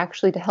shoe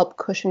actually to help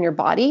cushion your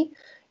body,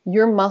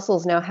 your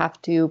muscles now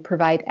have to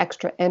provide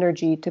extra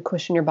energy to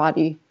cushion your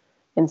body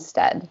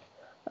instead.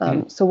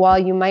 So while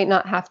you might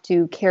not have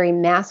to carry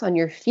mass on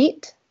your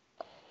feet,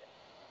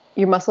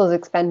 your muscles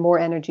expend more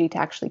energy to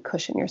actually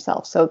cushion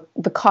yourself. So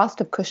the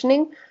cost of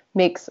cushioning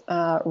makes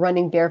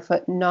running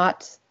barefoot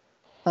not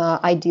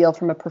ideal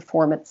from a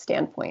performance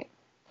standpoint.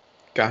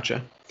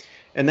 Gotcha.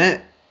 And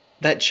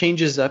that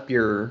changes up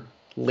your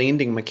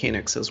landing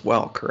mechanics as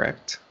well,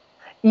 correct?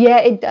 Yeah,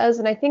 it does.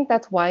 And I think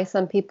that's why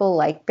some people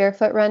like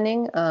barefoot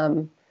running.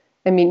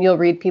 You'll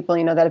read people,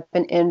 that have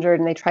been injured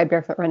and they try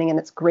barefoot running and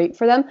it's great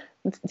for them.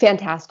 It's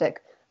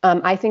fantastic.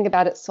 I think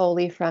about it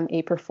solely from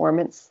a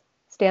performance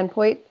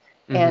standpoint.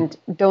 And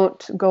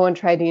don't go and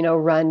try to,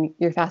 run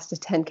your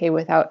fastest 10K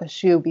without a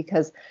shoe,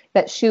 because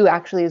that shoe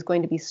actually is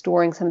going to be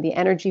storing some of the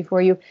energy for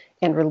you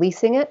and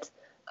releasing it.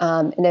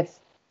 And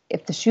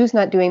if the shoe's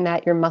not doing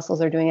that, your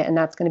muscles are doing it, and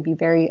that's going to be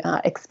very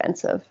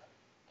expensive.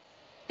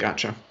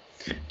 Gotcha.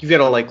 You've got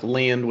to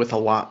land with a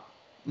lot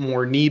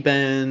more knee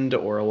bend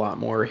or a lot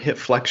more hip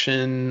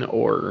flexion,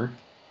 or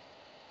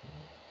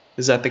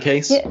is that the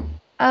case?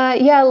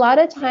 Yeah, a lot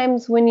of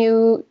times when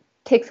you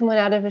take someone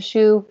out of a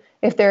shoe,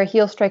 if they're a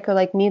heel striker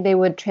like me, they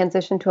would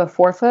transition to a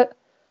forefoot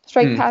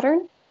strike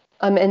pattern.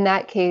 In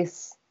that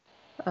case,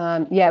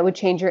 it would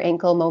change your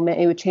ankle moment.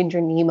 It would change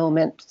your knee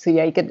moment. So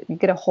you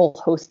get a whole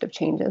host of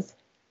changes.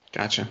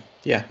 Gotcha.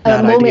 Yeah.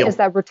 Not moment ideal. Is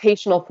that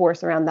rotational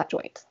force around that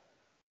joint.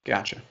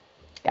 Gotcha.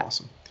 Yeah.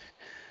 Awesome.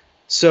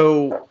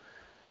 So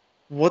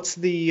what was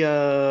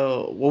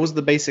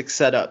the basic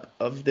setup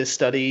of this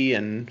study,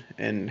 and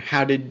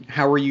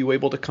how were you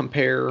able to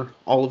compare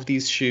all of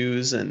these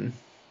shoes and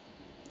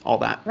all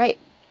that? Right.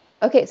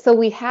 Okay, so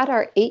we had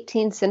our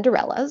 18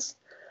 Cinderellas,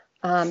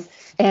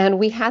 and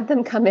we had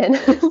them come in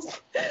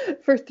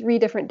for 3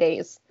 different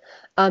days.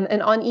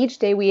 And on each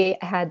day, we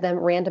had them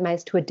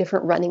randomized to a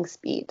different running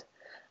speed.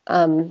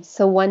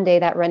 So one day,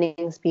 that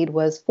running speed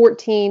was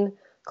 14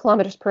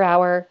 kilometers per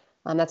hour.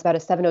 That's about a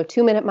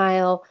 7:02-minute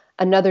mile.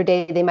 Another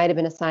day, they might have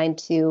been assigned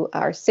to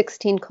our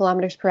 16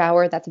 kilometers per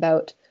hour. That's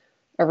about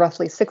a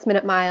roughly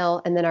 6-minute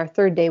mile. And then our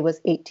third day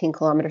was 18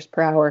 kilometers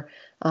per hour.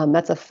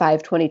 That's a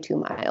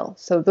 5:22 mile.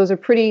 So those are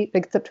they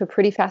get up to a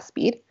pretty fast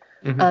speed.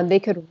 They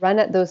could run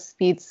at those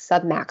speeds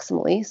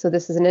sub-maximally. So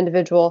this is an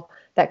individual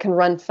that can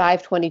run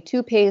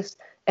 5:22 pace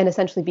and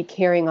essentially be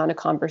carrying on a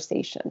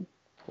conversation.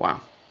 Wow.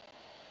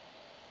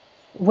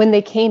 When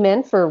they came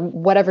in for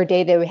whatever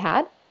day they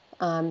had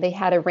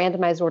a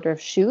randomized order of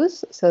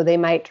shoes. So they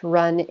might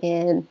run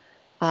in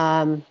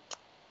the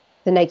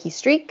Nike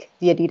Streak,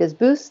 the Adidas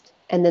Boost,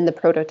 and then the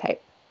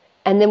Prototype.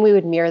 And then we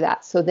would mirror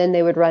that. So then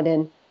they would run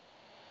in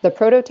the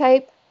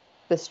Prototype,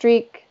 the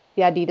Streak,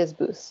 the Adidas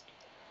Boost.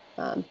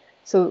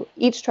 So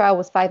each trial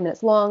was 5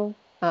 minutes long.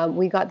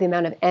 We got the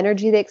amount of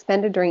energy they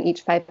expended during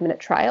each 5-minute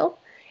trial,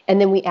 and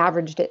then we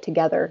averaged it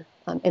together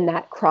in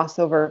that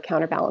crossover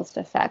counterbalanced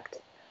effect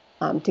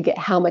to get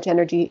how much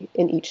energy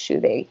in each shoe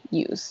they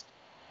used.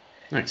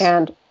 Nice.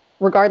 And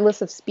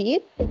regardless of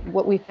speed,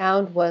 what we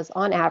found was,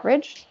 on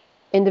average,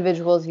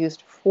 individuals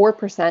used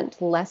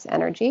 4% less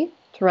energy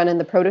to run in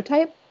the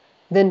prototype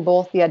than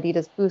both the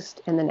Adidas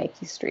Boost and the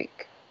Nike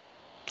Streak.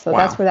 So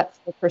that's where that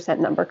 4%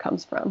 number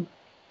comes from.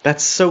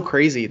 That's so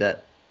crazy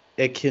that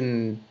it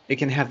can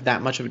have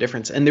that much of a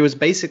difference. And there was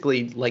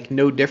basically like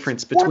no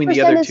difference between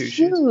the other two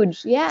shoes. 4% is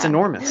huge. Yeah. It's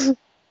enormous.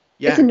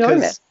 Yeah, it's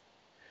enormous.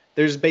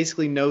 There's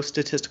basically no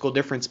statistical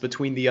difference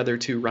between the other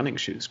two running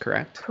shoes,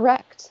 correct?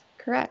 Correct,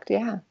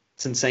 yeah.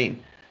 It's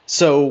insane.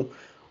 So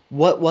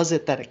what was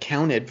it that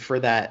accounted for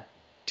that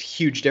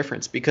huge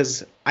difference?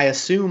 Because I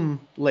assume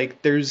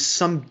like there's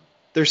some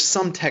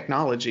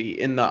technology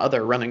in the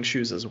other running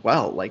shoes as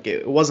well. Like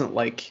it wasn't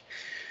like,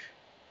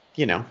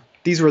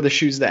 these were the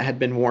shoes that had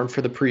been worn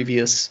for the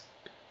previous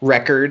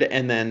record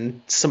and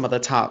then some of the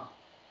top,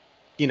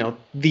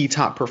 the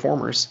top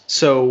performers.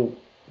 So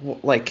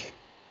like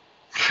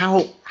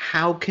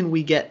how can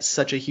we get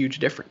such a huge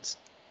difference?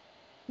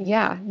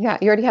 Yeah.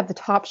 You already have the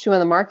top shoe on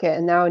the market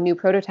and now a new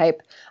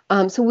prototype.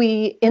 So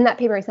in that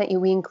paper I sent you,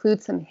 we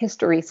include some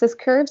hysteresis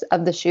curves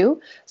of the shoe.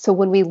 So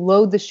when we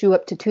load the shoe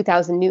up to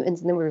 2,000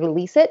 newtons and then we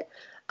release it,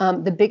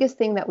 the biggest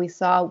thing that we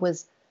saw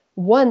was,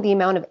 one, the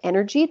amount of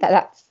energy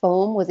that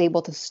foam was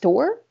able to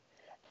store,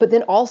 but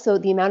then also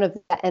the amount of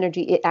that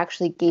energy it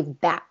actually gave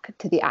back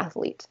to the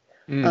athlete.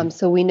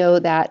 So we know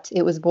that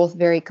it was both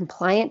very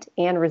compliant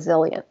and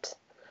resilient.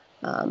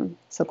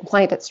 So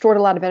compliant, it stored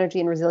a lot of energy,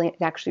 and resilient,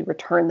 it actually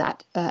returned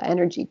that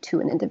energy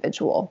to an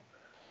individual.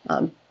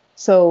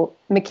 So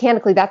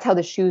mechanically, that's how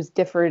the shoes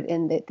differed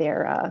in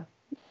their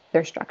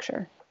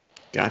structure.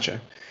 Gotcha.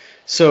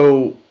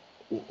 So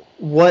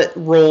what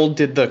role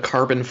did the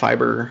carbon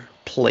fiber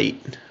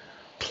plate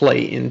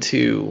play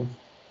into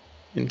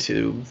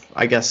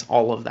I guess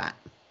all of that?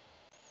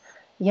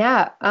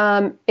 Yeah,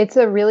 it's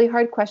a really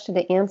hard question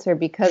to answer,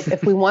 because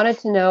if we wanted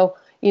to know,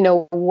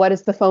 what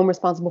is the foam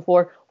responsible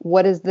for?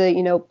 What is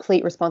the,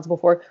 plate responsible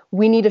for?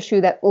 We need a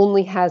shoe that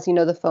only has,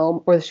 the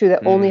foam, or the shoe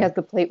that only has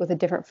the plate with a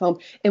different foam.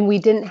 And we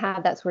didn't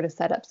have that sort of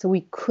setup. So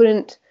we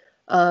couldn't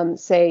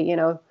say,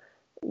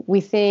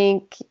 we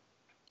think,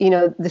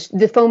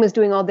 the foam is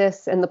doing all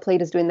this and the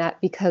plate is doing that,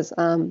 because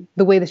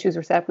the way the shoes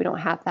are set up, we don't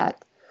have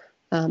that.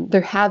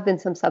 There have been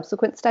some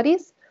subsequent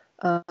studies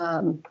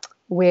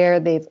where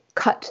they've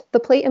cut the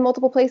plate in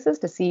multiple places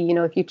to see,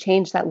 if you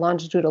change that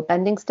longitudinal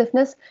bending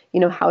stiffness,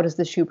 how does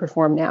the shoe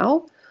perform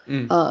now?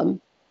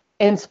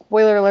 And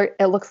spoiler alert,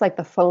 it looks like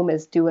the foam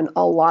is doing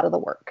a lot of the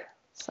work.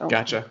 So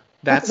gotcha.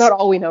 That's about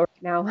all we know right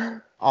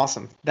now.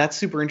 Awesome. That's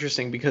super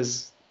interesting,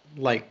 because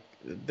like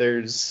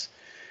there's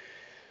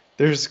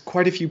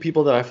quite a few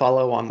people that I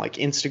follow on like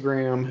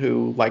Instagram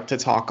who like to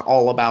talk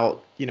all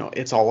about,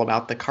 it's all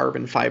about the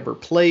carbon fiber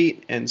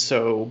plate. And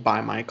so buy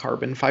my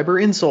carbon fiber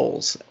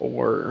insoles,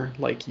 or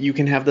like you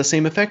can have the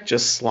same effect,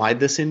 just slide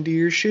this into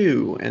your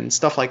shoe and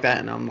stuff like that.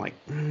 And I'm like,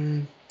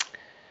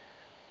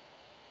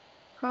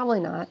 probably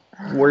not.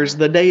 Where's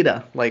the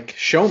data? Like,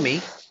 show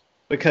me,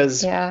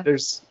 because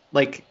there's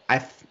like,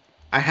 I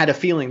had a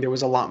feeling there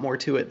was a lot more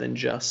to it than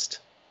just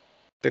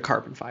the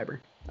carbon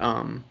fiber.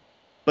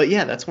 But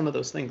yeah, that's one of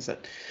those things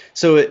that,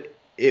 so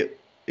it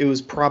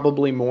was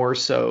probably more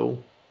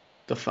so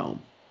the foam.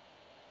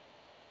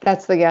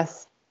 That's the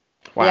guess.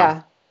 Wow.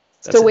 Yeah.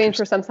 Still waiting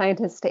for some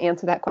scientists to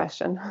answer that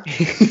question.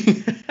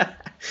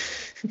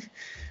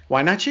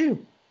 Why not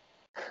you?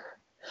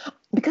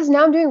 Because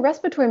now I'm doing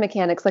respiratory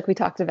mechanics like we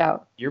talked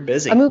about. You're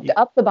busy. I moved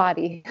up the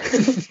body.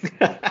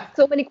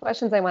 So many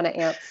questions I want to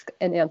ask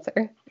and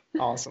answer.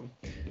 Awesome.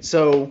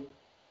 So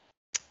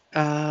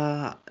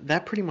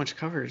that pretty much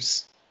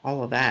covers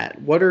all of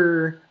that.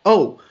 One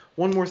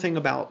more thing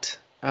about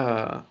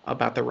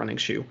the running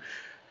shoe.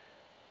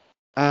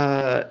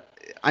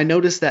 I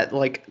noticed that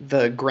like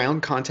the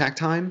ground contact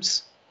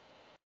times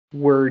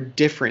were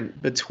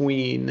different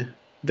between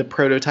the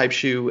prototype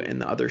shoe and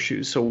the other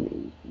shoes. So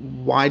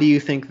why do you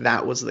think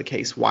that was the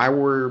case? Why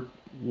were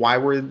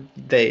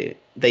they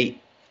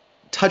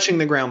touching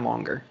the ground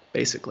longer,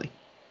 basically?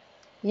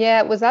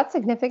 Yeah, was that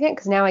significant?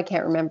 Because now I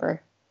can't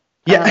remember.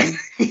 Yeah,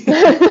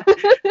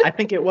 I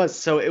think it was.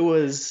 So it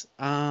was.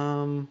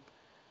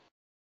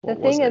 The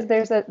thing is,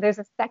 there's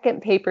a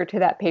second paper to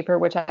that paper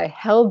which I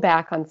held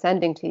back on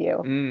sending to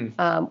you,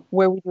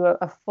 where we do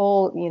a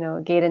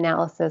full, gait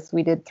analysis.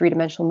 We did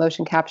 3-dimensional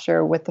motion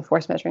capture with the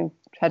force measuring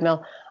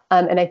treadmill,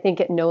 and I think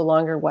it no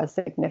longer was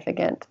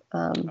significant.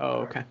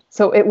 Okay.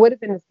 So it would have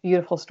been this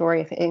beautiful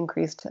story if it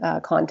increased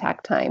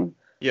contact time.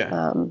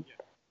 Yeah.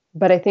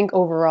 But I think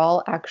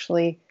overall,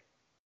 actually,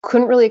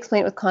 couldn't really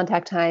explain it with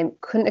contact time.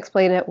 Couldn't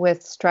explain it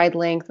with stride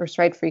length or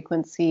stride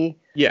frequency.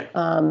 Yeah.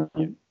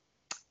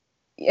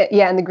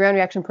 Yeah, and the ground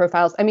reaction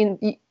profiles. I mean,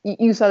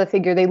 you saw the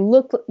figure. They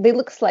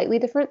look slightly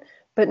different,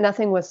 but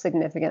nothing was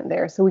significant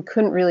there. So we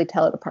couldn't really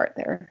tell it apart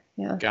there.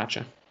 Yeah.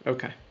 Gotcha.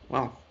 Okay.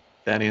 Well,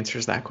 that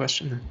answers that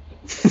question.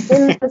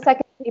 In the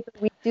second paper,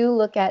 we do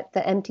look at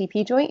the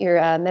MTP joint, your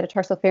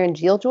metatarsal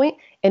pharyngeal joint,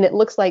 and it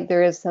looks like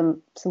there is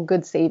some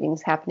good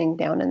savings happening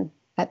down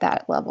at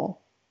that level.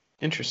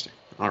 Interesting.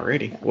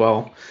 Alrighty.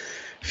 Well,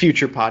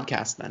 future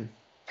podcast then.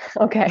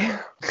 Okay.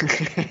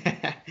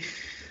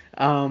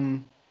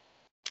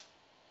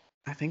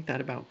 I think that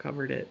about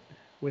covered it.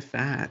 with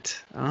that.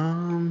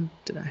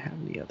 Did I have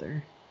any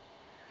other?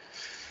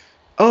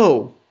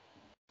 Oh,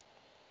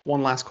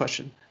 one last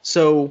question.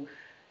 So,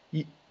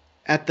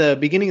 at the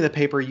beginning of the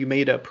paper, you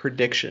made a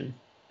prediction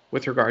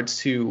with regards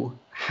to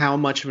how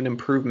much of an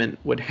improvement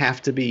would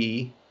have to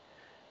be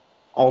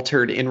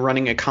altered in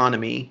running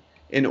economy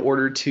in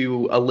order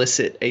to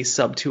elicit a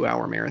sub 2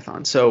 hour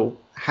marathon. So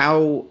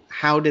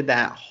how did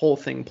that whole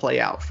thing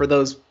play out for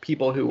those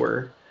people who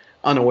were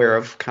unaware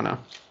of kind of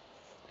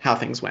how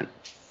things went?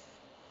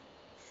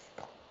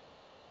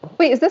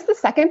 Wait, is this the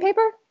second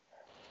paper?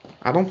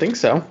 I don't think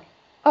so.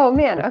 Oh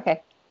man,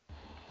 okay.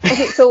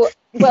 Okay, so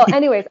well,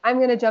 anyways, I'm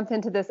going to jump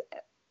into this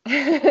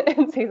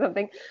and say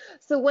something.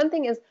 So one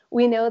thing is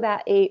we know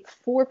that a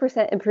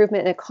 4%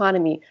 improvement in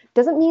economy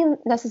doesn't mean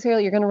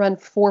necessarily you're going to run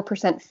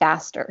 4%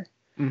 faster.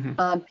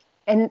 Mm-hmm.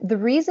 And the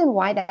reason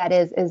why that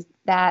is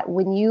that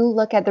when you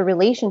look at the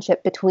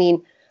relationship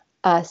between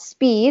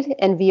speed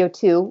and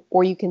VO2,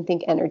 or you can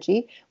think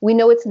energy, we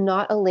know it's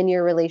not a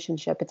linear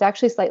relationship. It's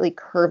actually slightly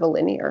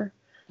curvilinear.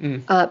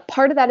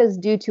 Part of that is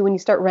due to when you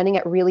start running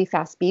at really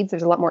fast speeds,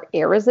 there's a lot more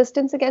air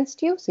resistance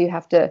against you. So you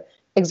have to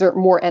exert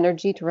more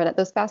energy to run at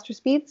those faster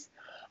speeds.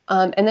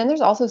 And then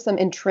there's also some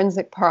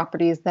intrinsic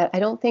properties that I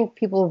don't think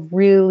people have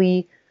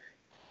really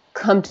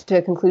come to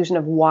a conclusion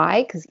of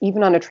why, because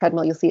even on a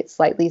treadmill, you'll see it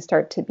slightly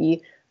start to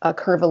be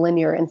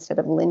curvilinear instead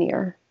of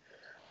linear.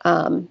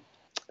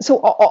 So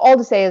all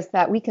to say is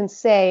that we can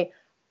say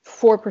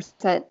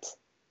 4%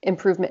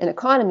 improvement in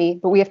economy,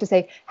 but we have to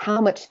say how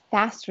much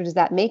faster does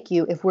that make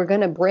you if we're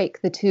going to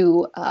break the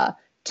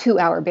 2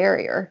 hour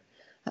barrier?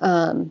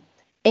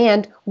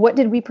 And what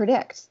did we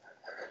predict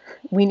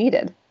we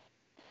needed?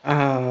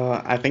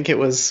 I think it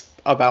was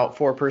about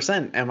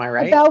 4%. Am I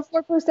right? About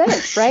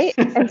 4%, right?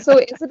 And so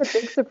is it a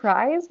big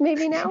surprise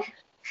maybe now?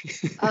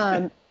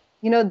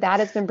 That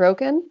has been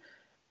broken.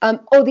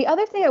 The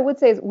other thing I would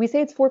say is we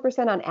say it's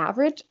 4% on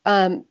average,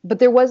 but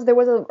there was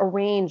a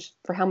range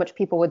for how much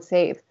people would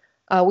save.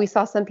 We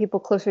saw some people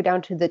closer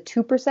down to the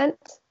 2%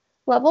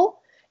 level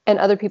and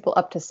other people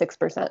up to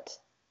 6%.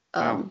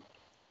 Wow.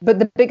 But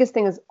the biggest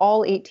thing is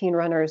all 18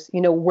 runners,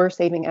 were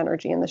saving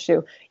energy in the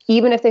shoe.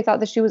 Even if they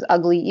thought the shoe was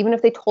ugly, even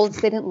if they told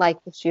us they didn't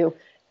like the shoe,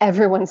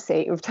 everyone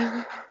saved.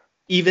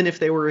 Even if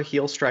they were a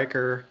heel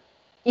striker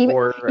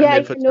or a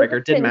midfoot striker,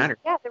 it didn't matter.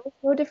 Yeah, there was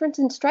no difference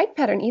in strike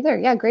pattern either.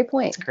 Yeah, great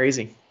point. It's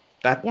crazy.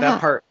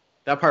 That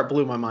part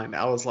blew my mind.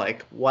 I was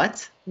like,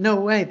 what? No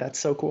way. That's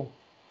so cool.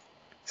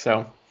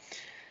 So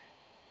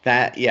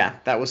that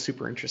was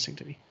super interesting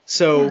to me.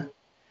 So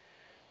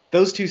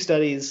those two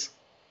studies,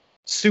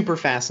 super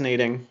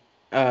fascinating.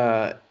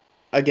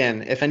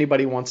 Again, if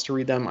anybody wants to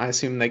read them, I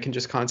assume they can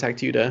just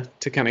contact you to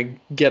kind of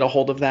get a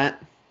hold of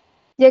that.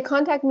 Yeah,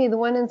 contact me. The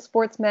one in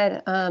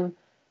SportsMed,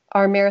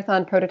 our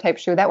marathon prototype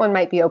shoe, that one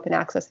might be open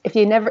access. If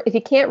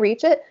you can't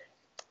reach it,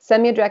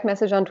 send me a direct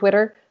message on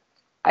Twitter.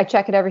 I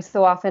check it every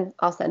so often.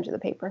 I'll send you the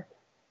paper.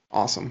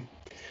 Awesome.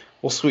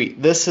 Well,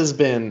 sweet. This has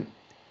been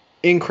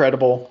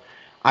incredible.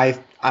 I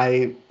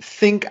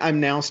think I'm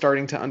now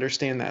starting to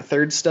understand that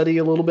third study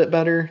a little bit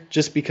better,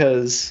 just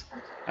because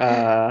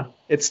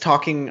it's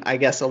talking, I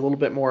guess, a little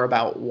bit more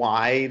about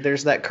why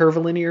there's that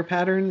curvilinear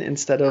pattern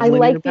instead of linear I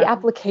like pattern. the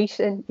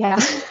application. Yeah.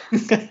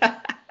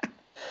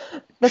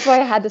 That's why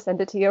I had to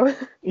send it to you.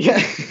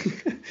 Yeah.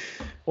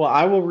 Well,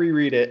 I will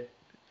reread it,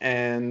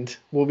 and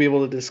we'll be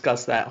able to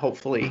discuss that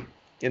hopefully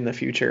in the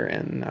future.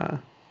 And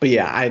but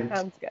yeah,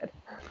 sounds good.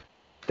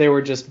 They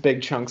were just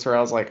big chunks where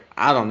I was like,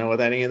 I don't know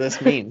what any of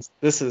this means.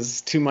 This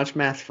is too much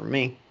math for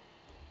me.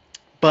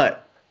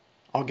 But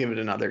I'll give it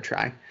another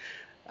try.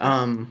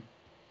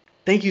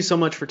 Thank you so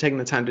much for taking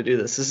the time to do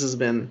this. This has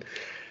been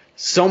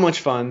so much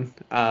fun.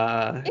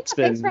 Thanks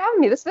for having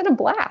me. This has been a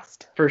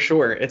blast. For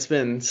sure. It's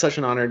been such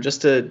an honor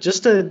just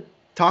to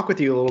talk with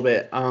you a little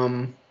bit.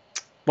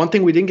 One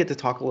thing we didn't get to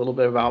talk a little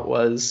bit about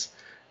was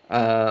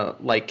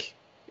like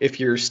if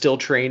you're still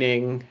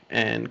training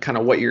and kind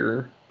of what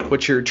your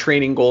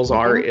training goals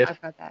are.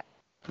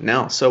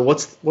 No. So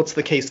what's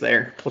the case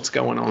there? What's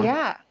going on?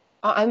 Yeah.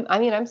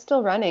 I'm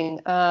still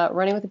running.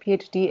 Running with a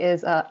PhD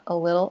is a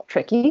little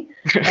tricky.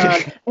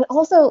 And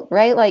also,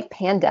 right, like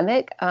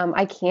pandemic,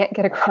 I can't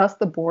get across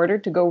the border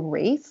to go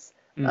race.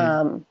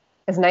 Mm-hmm.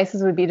 As nice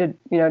as it would be to,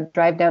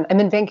 drive down. I'm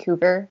in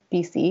Vancouver,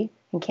 BC,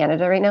 in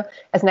Canada right now.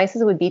 As nice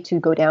as it would be to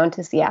go down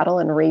to Seattle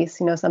and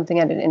race, something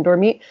at an indoor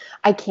meet,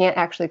 I can't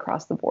actually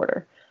cross the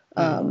border.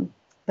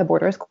 The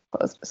border is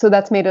closed. So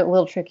that's made it a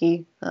little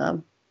tricky.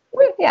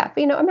 Yeah,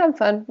 but I'm having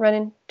fun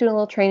running, doing a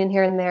little training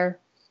here and there.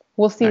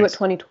 We'll see what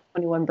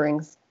 2021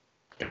 brings.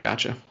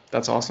 Gotcha.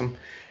 That's awesome.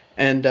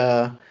 And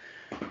tell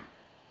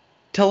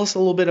us a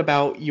little bit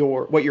about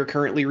what you're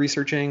currently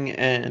researching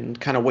and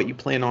kind of what you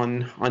plan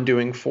on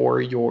doing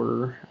for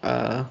your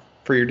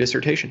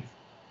dissertation.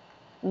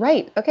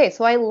 Right. Okay.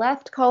 So I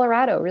left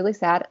Colorado, really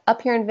sad,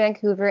 up here in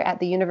Vancouver at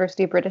the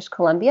University of British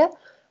Columbia.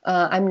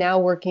 I'm now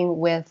working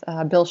with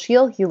Bill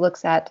Scheel. He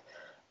looks at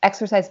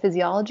exercise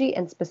physiology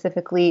and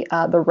specifically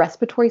the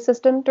respiratory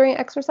system during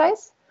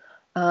exercise.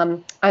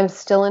 I'm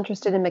still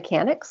interested in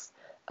mechanics.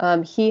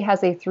 He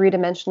has a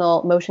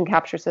three-dimensional motion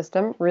capture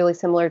system, really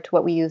similar to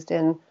what we used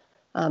in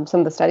some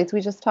of the studies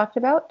we just talked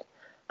about.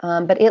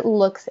 But it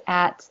looks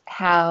at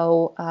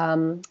how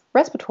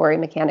respiratory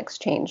mechanics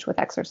change with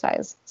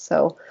exercise.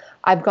 So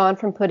I've gone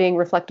from putting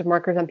reflective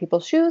markers on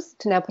people's shoes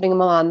to now putting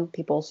them on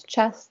people's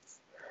chests.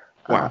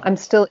 Wow. I'm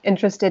still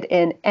interested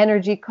in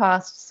energy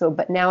costs.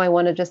 But now I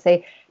want to just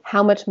say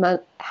how much,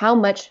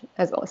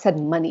 as I said,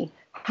 money.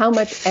 How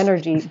much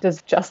energy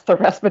does just the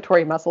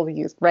respiratory muscle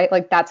use, right?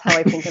 Like that's how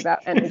I think about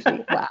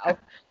energy. Wow.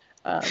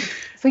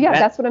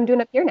 That's what I'm doing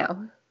up here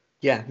now.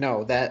 Yeah,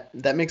 no,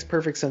 that makes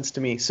perfect sense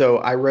to me. So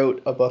I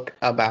wrote a book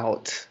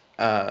about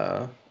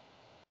how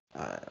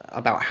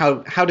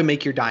to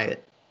make your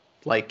diet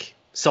like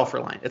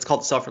self-reliant. It's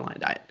called Self-Reliant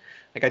Diet.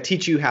 Like I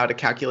teach you how to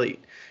calculate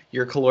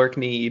your caloric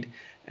need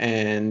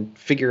and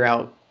figure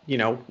out,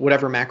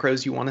 whatever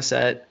macros you want to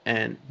set,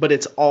 but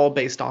it's all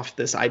based off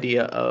this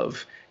idea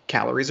of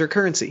calories are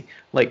currency.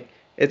 Like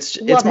it's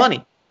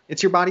money.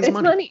 It's your body's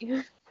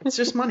money. It's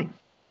just money.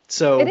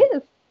 So it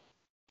is.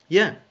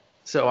 Yeah.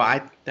 So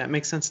that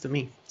makes sense to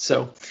me.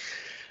 So,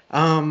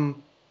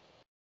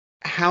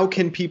 how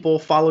can people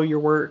follow your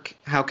work?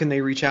 How can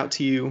they reach out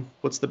to you?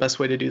 What's the best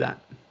way to do that?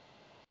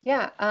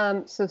 Yeah.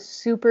 So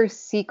super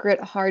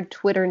secret, hard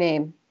Twitter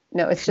name.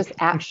 No, it's just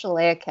at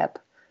Shalea Kipp.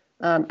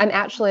 I'm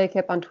at Shalea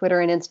Kipp on Twitter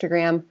and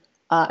Instagram.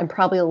 I'm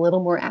probably a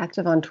little more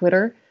active on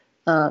Twitter.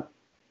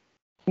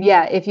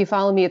 If you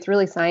follow me, it's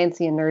really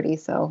sciencey and nerdy.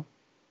 So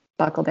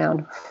buckle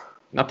down.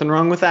 Nothing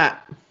wrong with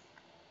that.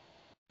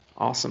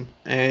 Awesome.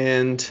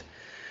 And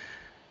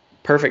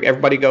perfect.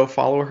 Everybody go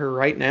follow her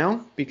right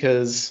now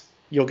because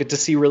you'll get to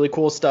see really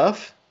cool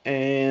stuff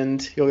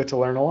and you'll get to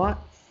learn a lot.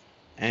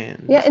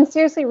 And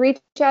seriously, reach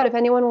out if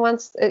anyone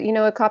wants,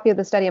 a copy of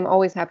the study. I'm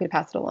always happy to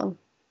pass it along.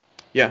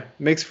 Yeah,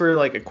 makes for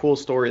like a cool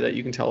story that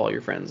you can tell all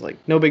your friends. Like,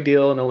 no big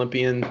deal. An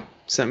Olympian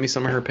sent me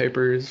some of her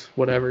papers.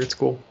 Whatever. It's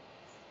cool.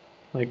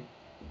 Like,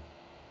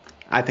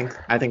 I think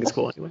it's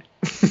cool anyway.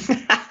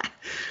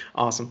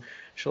 Awesome.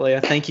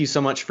 Shalea, thank you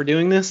so much for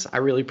doing this. I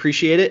really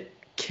appreciate it.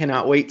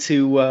 Cannot wait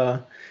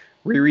to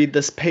reread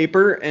this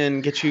paper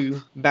and get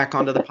you back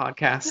onto the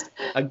podcast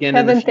again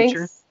in the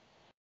future.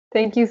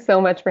 Thank you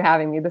so much for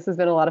having me. This has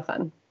been a lot of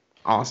fun.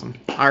 Awesome.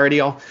 Alrighty,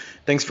 y'all.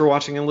 Thanks for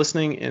watching and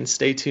listening, and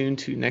stay tuned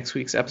to next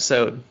week's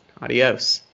episode. Adios.